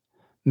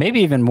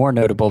 maybe even more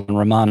notable than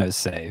Romano's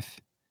save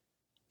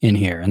in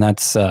here, and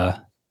that's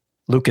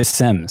Lucas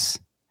Sims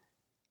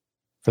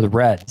for the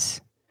Reds.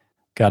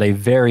 Got a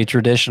very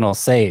traditional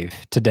save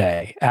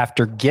today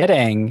after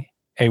getting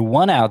a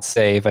 1-out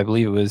save. I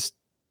believe it was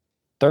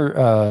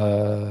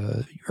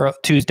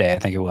Tuesday, I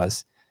think it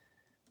was.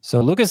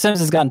 So Lucas Sims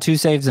has gotten 2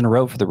 saves in a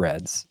row for the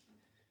Reds.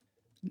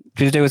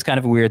 Tuesday was kind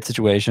of a weird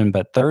situation,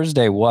 but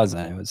Thursday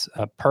wasn't. It was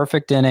a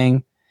perfect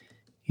inning.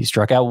 He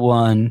struck out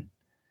 1,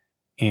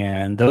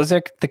 and those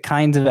are the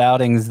kinds of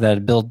outings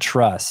that build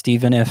trust.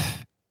 Even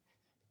if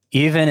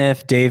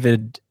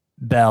David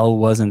Bell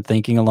wasn't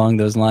thinking along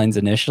those lines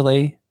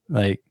initially,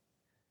 like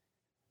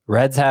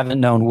Reds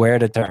haven't known where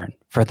to turn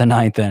for the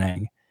 9th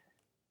inning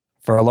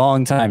for a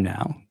long time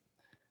now.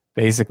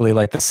 Basically,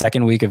 like the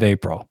 2nd week of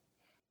April.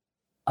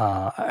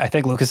 I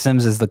think Lucas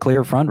Sims is the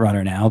clear front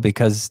runner now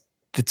because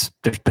it's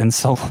been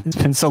so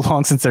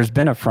long since there's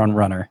been a front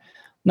runner.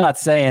 I'm not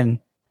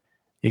saying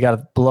you got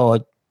to throw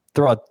a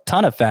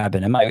ton of fab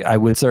in him. I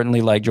would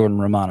certainly like Jordan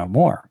Romano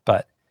more,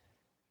 but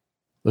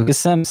Lucas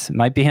Sims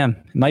might be him.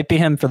 It might be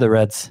him for the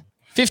Reds.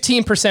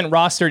 15%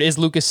 rostered is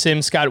Lucas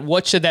Sims. Scott,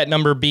 what should that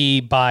number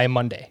be by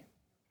Monday?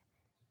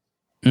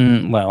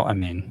 Well, I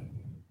mean,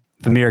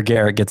 if Amir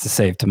Garrett gets a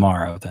save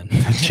tomorrow, then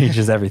it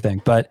changes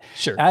everything. But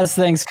sure. As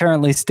things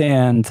currently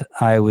stand,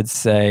 I would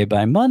say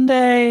by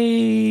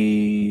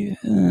Monday,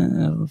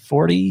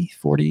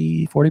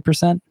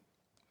 40%.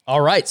 All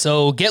right,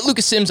 so get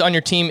Lucas Sims on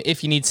your team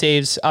if you need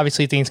saves.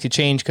 Obviously, things could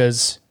change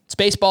because it's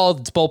baseball,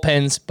 it's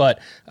bullpens, but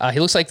he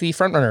looks like the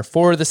front runner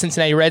for the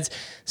Cincinnati Reds.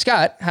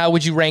 Scott, how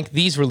would you rank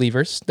these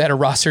relievers that are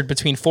rostered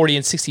between 40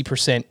 and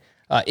 60%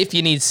 if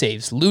you need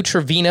saves? Lou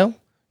Trevino,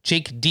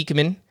 Jake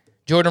Diekman,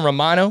 Jordan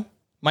Romano,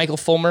 Michael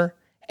Fulmer,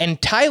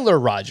 and Tyler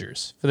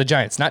Rogers for the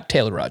Giants, not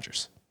Taylor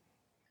Rogers.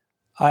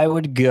 I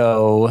would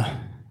go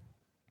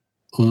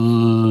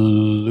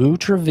Lou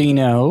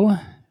Trevino,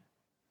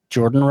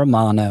 Jordan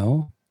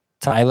Romano,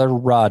 Tyler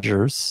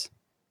Rogers,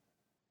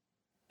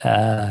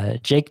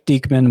 Jake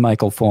Diekman,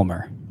 Michael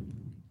Fulmer.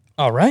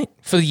 All right.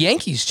 For the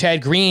Yankees,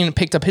 Chad Green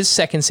picked up his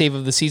second save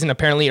of the season.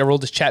 Apparently,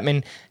 Aroldis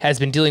Chapman has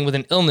been dealing with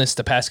an illness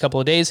the past couple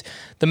of days.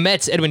 The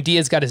Mets, Edwin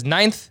Diaz got his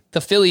 9th.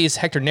 The Phillies,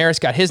 Hector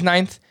Neris got his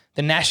 9th.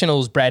 The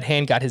Nationals, Brad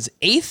Hand got his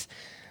 8th.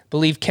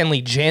 Believe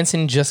Kenley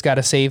Jansen just got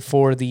a save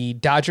for the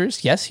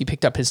Dodgers. Yes, he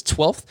picked up his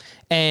 12th.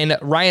 And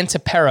Ryan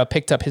Tepera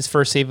picked up his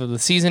first save of the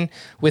season,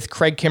 with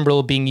Craig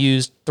Kimbrell being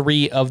used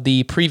 3 of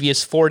the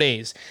previous 4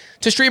 days.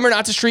 To stream or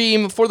not to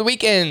stream for the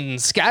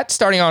weekend, Scott,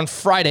 starting on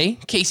Friday,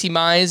 Casey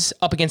Mize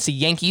up against the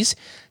Yankees,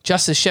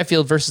 Justice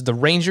Sheffield versus the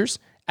Rangers,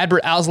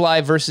 Adbert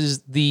Alzolay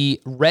versus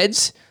the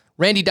Reds,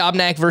 Randy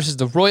Dobnak versus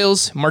the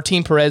Royals,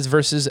 Martin Perez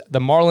versus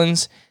the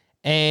Marlins,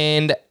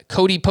 and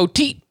Cody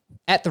Poteet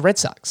at the Red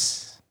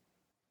Sox.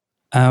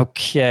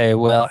 Okay,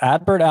 well,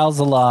 Adbert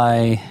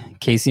Alzolay,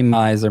 Casey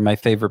Mize are my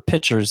favorite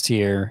pitchers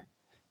here.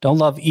 Don't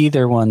love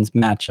either one's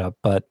matchup,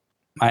 but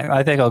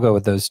I think I'll go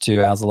with those two,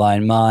 Alzolay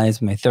and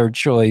Mize. My third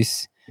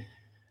choice,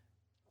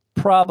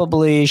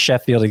 probably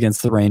Sheffield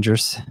against the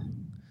Rangers.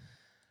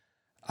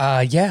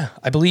 Yeah,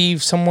 I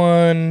believe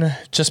someone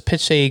just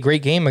pitched a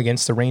great game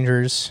against the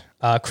Rangers.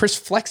 Chris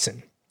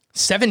Flexen,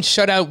 7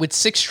 shutout with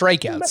 6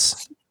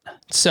 strikeouts.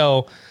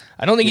 So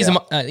I don't think he's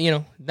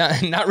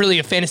not really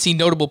a fantasy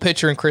notable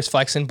pitcher in Chris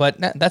Flexen, but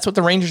that's what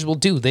the Rangers will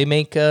do. They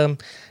make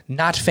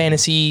not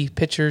fantasy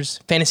pitchers,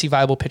 fantasy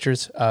viable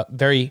pitchers,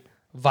 very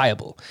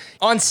viable.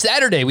 On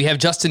Saturday, we have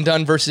Justin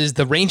Dunn versus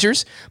the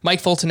Rangers,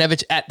 Mike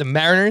Foltynewicz at the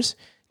Mariners,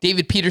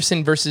 David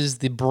Peterson versus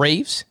the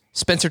Braves,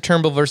 Spencer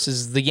Turnbull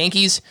versus the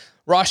Yankees,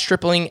 Ross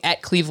Stripling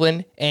at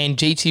Cleveland, and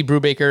JT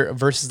Brubaker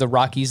versus the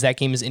Rockies. That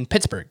game is in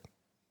Pittsburgh.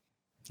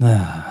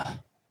 Not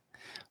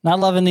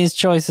loving these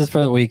choices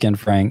for the weekend,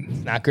 Frank.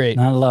 Not great.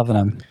 Not loving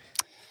them.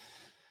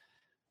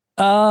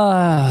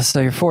 So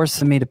you're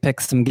forcing me to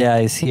pick some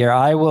guys here.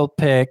 I'll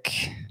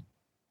pick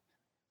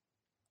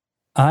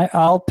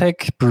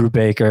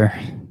Brubaker.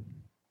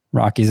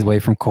 Rockies away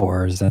from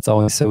Coors. That's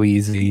always so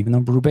easy, even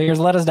though Brubaker's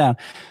let us down.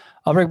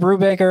 I'll pick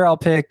Brubaker. I'll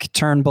pick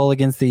Turnbull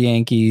against the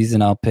Yankees,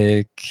 and I'll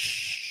pick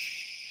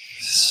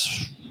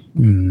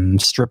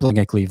Stripling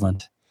at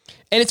Cleveland.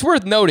 And it's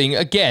worth noting,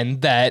 again,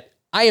 that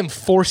I am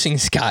forcing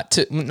Scott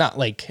to, not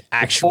like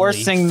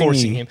actually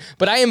forcing him,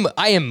 but I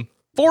am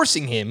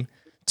forcing him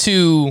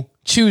to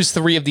choose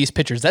 3 of these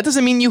pitchers. That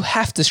doesn't mean you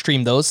have to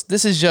stream those.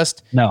 This is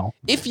just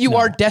if you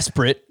are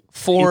desperate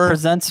for... He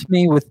presents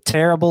me with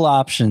terrible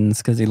options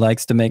because he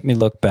likes to make me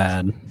look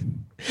bad.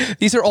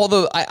 These are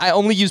all I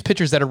only use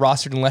pitchers that are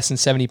rostered in less than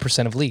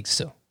 70% of leagues,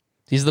 so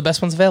these are the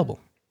best ones available.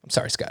 I'm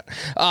sorry, Scott.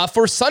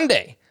 For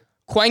Sunday,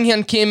 Kwang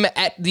Hyun Kim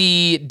at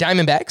the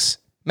Diamondbacks,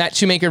 Matt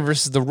Shoemaker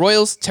versus the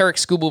Royals, Tarek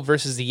Skubal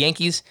versus the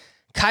Yankees,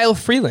 Kyle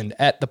Freeland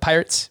at the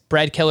Pirates,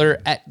 Brad Keller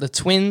at the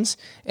Twins,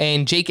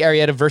 and Jake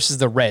Arrieta versus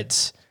the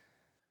Reds.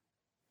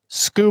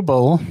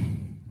 Skubal,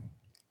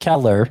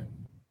 Keller,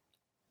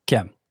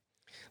 Kim.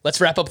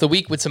 Let's wrap up the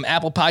week with some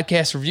Apple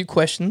Podcast review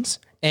questions,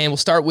 and we'll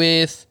start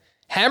with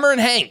Hammer and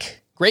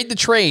Hank. Grade the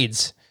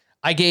trades.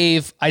 I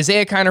gave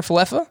Isaiah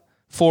Kiner-Falefa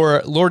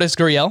for Lourdes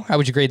Gurriel. How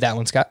would you grade that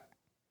one, Scott?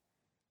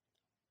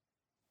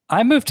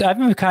 I've moved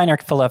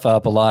Kiner-Falefa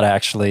up a lot,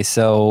 actually.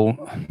 So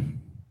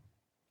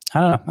I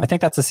don't know. I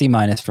think that's a C-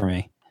 for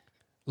me.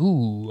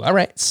 Ooh, all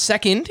right.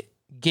 Second,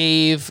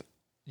 gave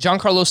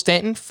Giancarlo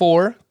Stanton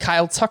for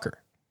Kyle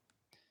Tucker.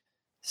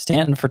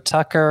 Stanton for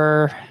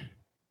Tucker.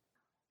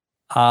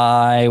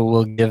 I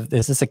will give.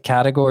 Is this a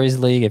categories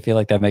league? I feel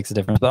like that makes a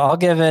difference, but I'll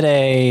give it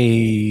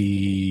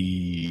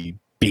a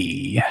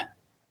B.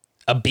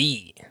 A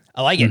B.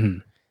 I like it. Mm-hmm.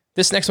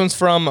 This next one's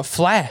from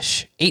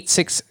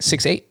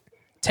Flash8668.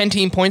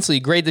 10-team points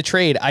league. Grade the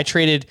trade. I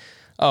traded.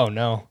 Oh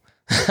no.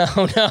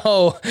 Oh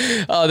no.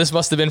 Oh, this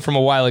must have been from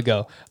a while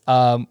ago.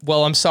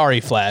 Well, I'm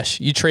sorry, Flash.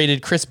 You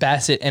traded Chris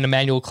Bassett and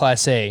Emmanuel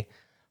Clase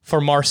for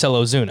Marcell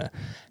Ozuna.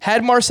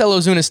 Had Marcell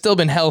Ozuna still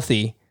been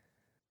healthy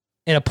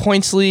in a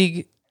points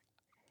league,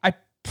 I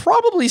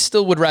probably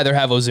still would rather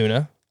have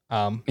Ozuna.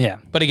 Yeah.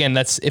 But again,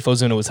 that's if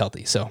Ozuna was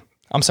healthy. So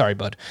I'm sorry,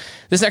 bud.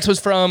 This next was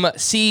from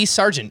C.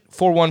 Sargent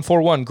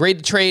 4141. Grade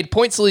the trade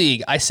points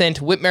league. I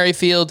sent Whit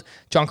Merrifield,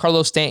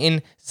 Giancarlo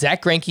Stanton,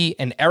 Zach Greinke,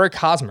 and Eric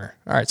Hosmer.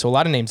 All right, so a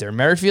lot of names there.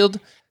 Merrifield,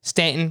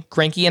 Stanton,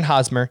 Greinke, and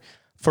Hosmer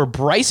for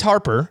Bryce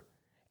Harper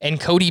and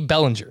Cody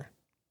Bellinger.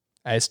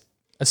 I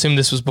assume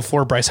this was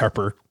before Bryce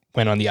Harper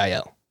went on the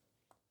IL.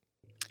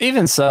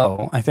 Even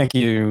so, I think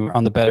you're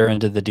on the better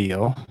end of the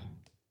deal.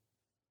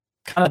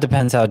 Kind of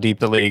depends how deep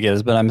the league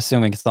is, but I'm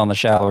assuming it's on the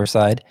shallower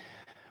side.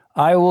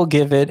 I will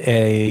give it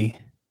a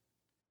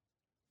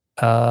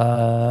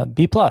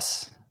B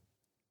plus.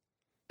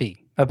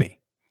 A B.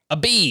 A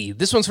B.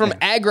 This one's from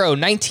Agro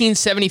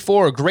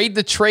 1974. Grade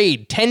the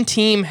trade.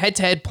 10-team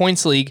head-to-head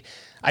points league.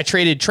 I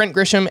traded Trent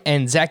Grisham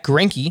and Zach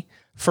Greinke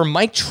for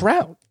Mike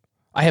Trout.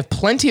 I have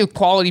plenty of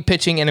quality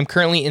pitching and am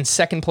currently in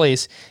second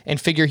place and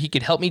figure he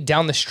could help me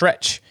down the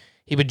stretch.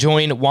 He would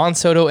join Juan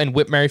Soto and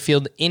Whit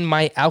Merrifield in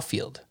my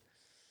outfield.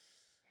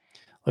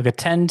 Look, a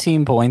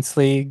 10-team points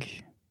league.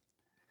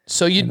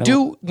 So you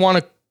do want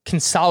to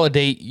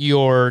consolidate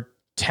your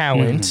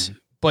talent,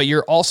 but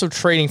you're also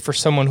trading for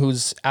someone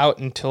who's out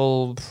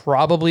until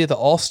probably the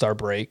All-Star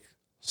break.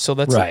 So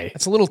that's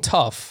a little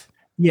tough.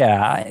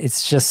 Yeah,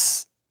 it's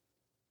just...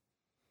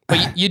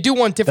 But you do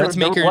want difference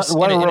makers.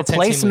 What a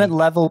replacement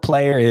level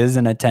player is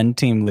in a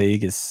 10-team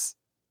league is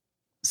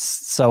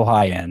so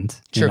high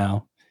end. Sure. You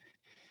know,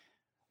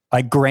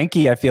 like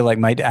Greinke, I feel like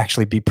might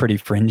actually be pretty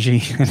fringy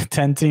in a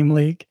 10-team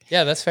league.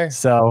 Yeah, that's fair.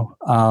 So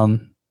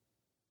I'm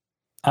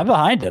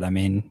behind it. I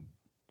mean,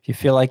 if you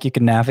feel like you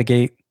can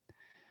navigate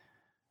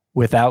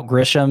without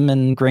Grisham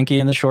and Greinke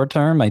in the short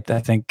term, I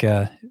think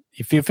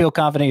if you feel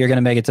confident you're going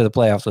to make it to the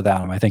playoffs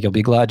without him, I think you'll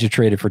be glad you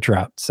traded for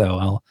Trout.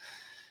 So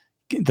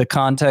the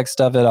context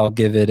of it, I'll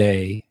give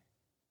it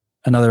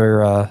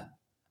another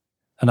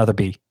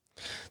B.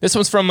 This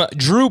one's from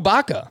Drew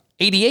Baca,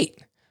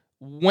 88.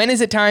 When is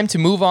it time to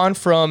move on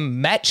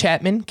from Matt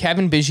Chapman,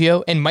 Kevin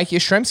Biggio, and Mike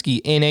Yastrzemski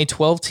in a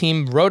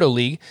 12-team roto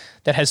league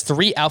that has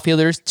 3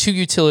 outfielders, 2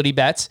 utility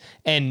bats,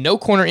 and no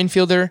corner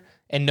infielder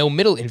and no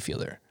middle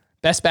infielder?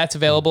 Best bats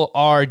available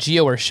are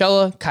Gio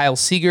Urshela, Kyle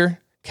Seager,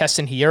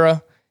 Keston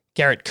Hiura,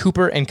 Garrett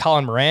Cooper, and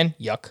Colin Moran.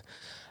 Yuck.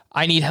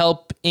 I need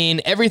help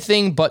in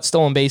everything but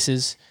stolen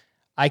bases.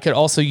 I could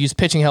also use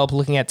pitching help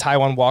looking at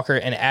Taijuan Walker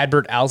and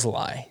Adbert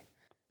Alzolay.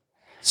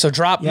 So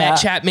drop Matt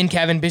Chapman,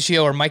 Kevin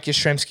Biggio, or Mike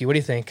Yastrzemski. What do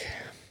you think?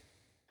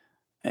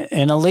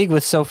 In a league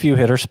with so few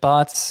hitter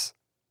spots,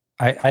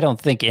 I don't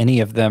think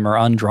any of them are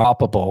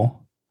undroppable.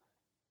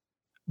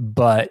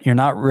 But you're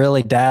not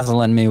really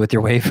dazzling me with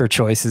your waiver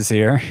choices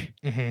here.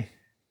 Mm-hmm.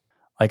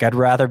 Like, I'd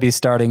rather be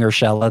starting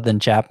Urshela than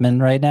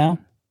Chapman right now.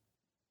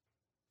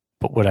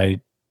 But would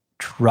I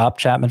drop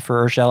Chapman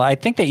for Urshela? I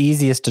think the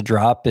easiest to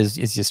drop is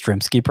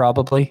Yastrzemski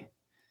probably.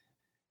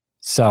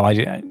 So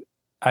I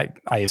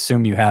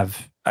assume you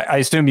have. I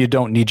assume you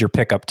don't need your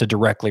pickup to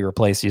directly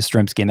replace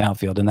Yastrzemski in the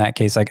outfield. In that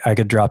case, I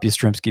could drop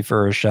Yastrzemski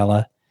for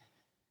Urshela.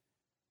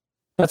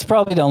 That's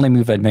probably the only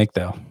move I'd make,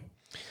 though.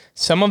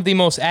 Some of the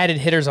most added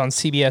hitters on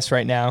CBS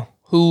right now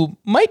who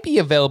might be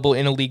available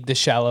in a league this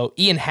shallow.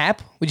 Ian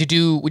Happ. Would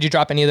you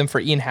drop any of them for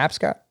Ian Happ,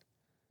 Scott?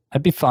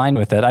 I'd be fine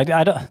with it. I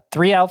don't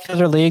 3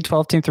 outfielder league,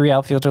 12-team 3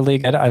 outfielder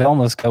league. I'd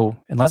almost go,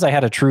 unless I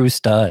had a true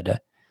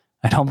stud,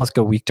 I'd almost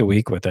go week to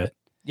week with it.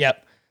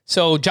 Yep.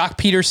 So Jock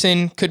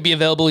Peterson could be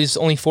available. He's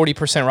only 40%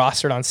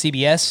 rostered on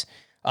CBS.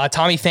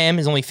 Tommy Pham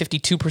is only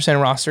 52%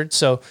 rostered.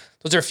 So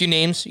those are a few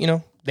names. You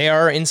know, they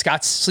are in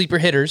Scott's sleeper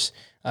hitters.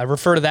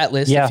 Refer to that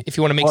list if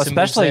you want to make some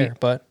moves there.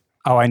 But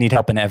I need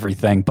help in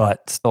everything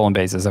but stolen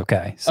bases.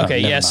 Okay. So okay,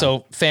 yeah. Mind.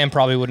 So Pham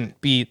probably wouldn't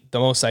be the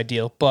most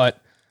ideal,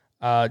 but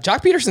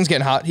Jock Peterson's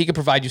getting hot. He could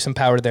provide you some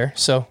power there.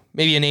 So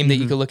maybe a name that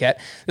you could look at.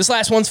 This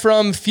last one's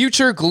from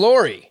Future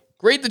Glory.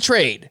 Grade the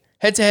trade.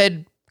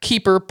 Head-to-head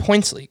keeper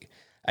points league.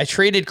 I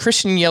traded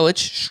Christian Yelich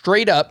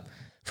straight up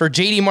for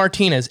JD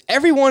Martinez.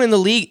 Everyone in the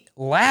league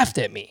laughed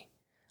at me.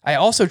 I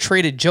also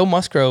traded Joe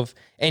Musgrove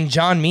and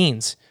John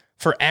Means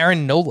for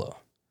Aaron Nola.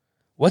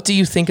 What do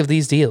you think of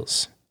these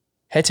deals?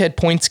 Head-to-head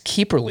points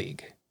keeper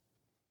league.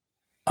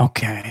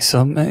 Okay,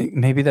 so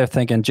maybe they're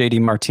thinking JD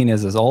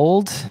Martinez is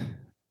old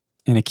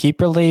in a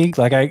keeper league.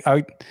 Like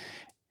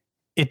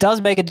it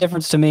does make a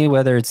difference to me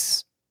whether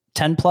it's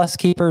 10 plus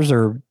keepers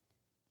or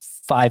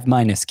 5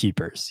 minus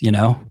keepers, you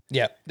know?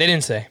 Yeah, they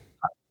didn't say.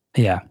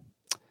 Yeah.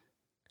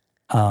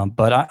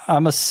 But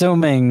I'm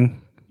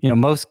assuming, you know,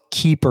 most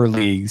keeper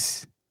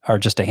leagues are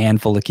just a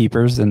handful of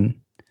keepers, and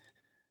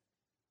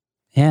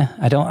yeah,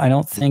 I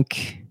don't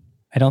think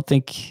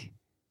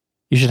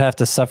you should have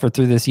to suffer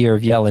through this year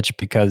of Yelich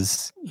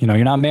because, you know,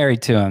 you're not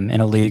married to him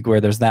in a league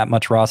where there's that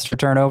much roster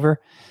turnover.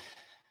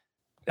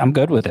 I'm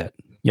good with it.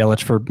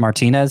 Yelich for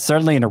Martinez,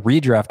 certainly in a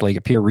redraft league,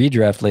 a pure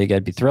redraft league,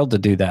 I'd be thrilled to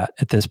do that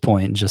at this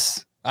point and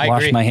just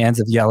wash my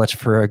hands of Yelich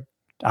for an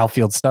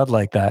outfield stud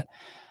like that.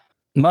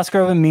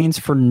 Musgrove and Means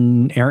for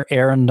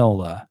Aaron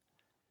Nola.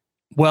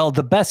 Well,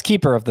 the best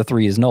keeper of the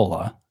 3 is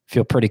Nola.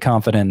 Feel pretty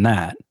confident in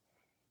that.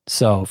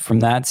 So from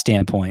that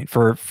standpoint,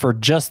 for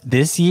just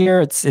this year,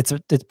 it's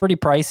pretty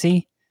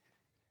pricey.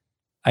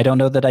 I don't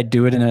know that I'd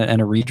do it in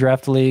a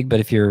redraft league,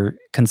 but if you're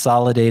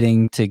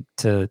consolidating to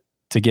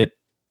get,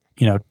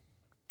 you know,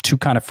 2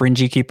 kind of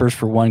fringy keepers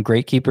for 1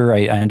 great keeper,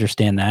 I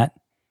understand that.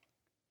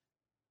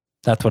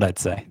 That's what I'd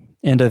say.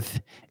 End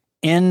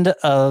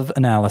of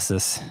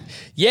analysis.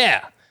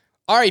 Yeah.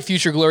 All right,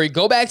 Future Glory,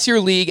 go back to your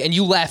league and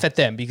you laugh at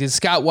them because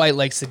Scott White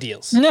likes the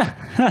deals.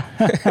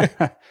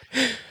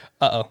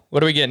 Uh-oh.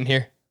 What are we getting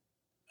here?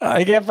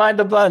 I can't find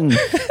the button.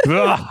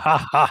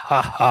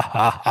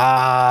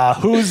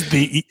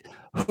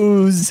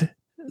 Who's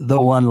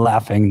the one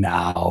laughing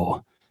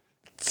now?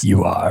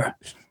 You are.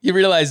 You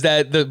realize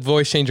that the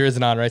voice changer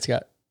isn't on, right,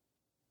 Scott?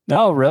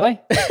 No, really?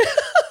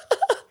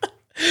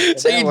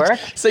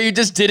 So you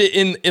just did it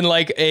in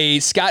like a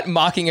Scott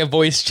mocking a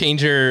voice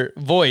changer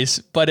voice,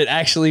 but it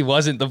actually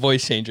wasn't the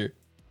voice changer.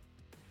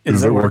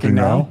 Is it working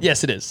now?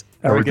 Yes, it is.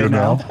 Are we good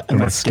now? Am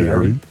I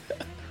scary?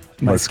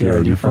 Am I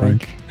scared you,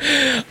 Frank?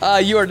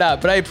 You are not,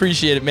 but I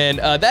appreciate it, man.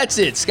 That's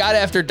it. Scott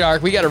After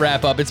Dark. We got to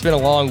wrap up. It's been a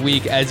long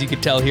week, as you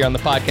can tell here on the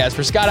podcast.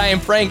 For Scott, I am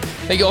Frank.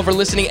 Thank you all for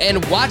listening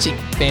and watching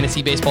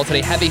Fantasy Baseball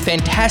today. Have a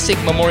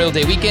fantastic Memorial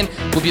Day weekend.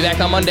 We'll be back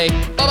on Monday.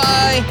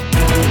 Bye-bye.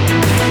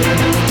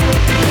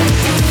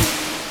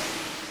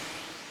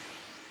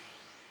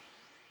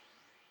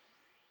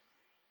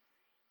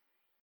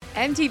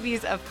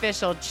 MTV's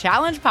official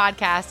Challenge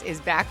podcast is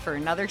back for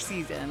another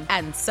season.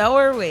 And so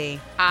are we.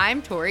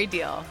 I'm Tori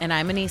Deal. And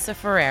I'm Anissa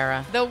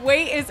Ferreira. The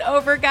wait is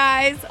over,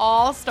 guys.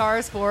 All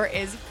Stars 4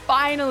 is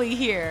finally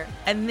here.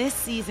 And this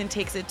season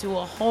takes it to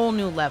a whole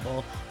new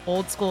level.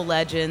 Old school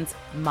legends,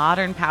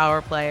 modern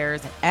power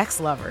players, and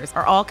ex-lovers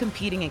are all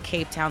competing in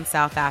Cape Town,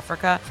 South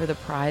Africa for the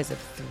prize of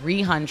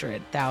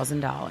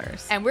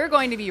 $300,000. And we're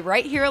going to be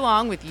right here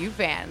along with you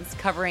fans,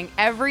 covering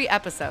every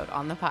episode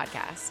on the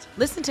podcast.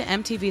 Listen to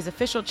MTV's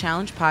official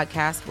Challenge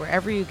podcast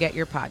wherever you get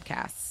your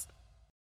podcasts.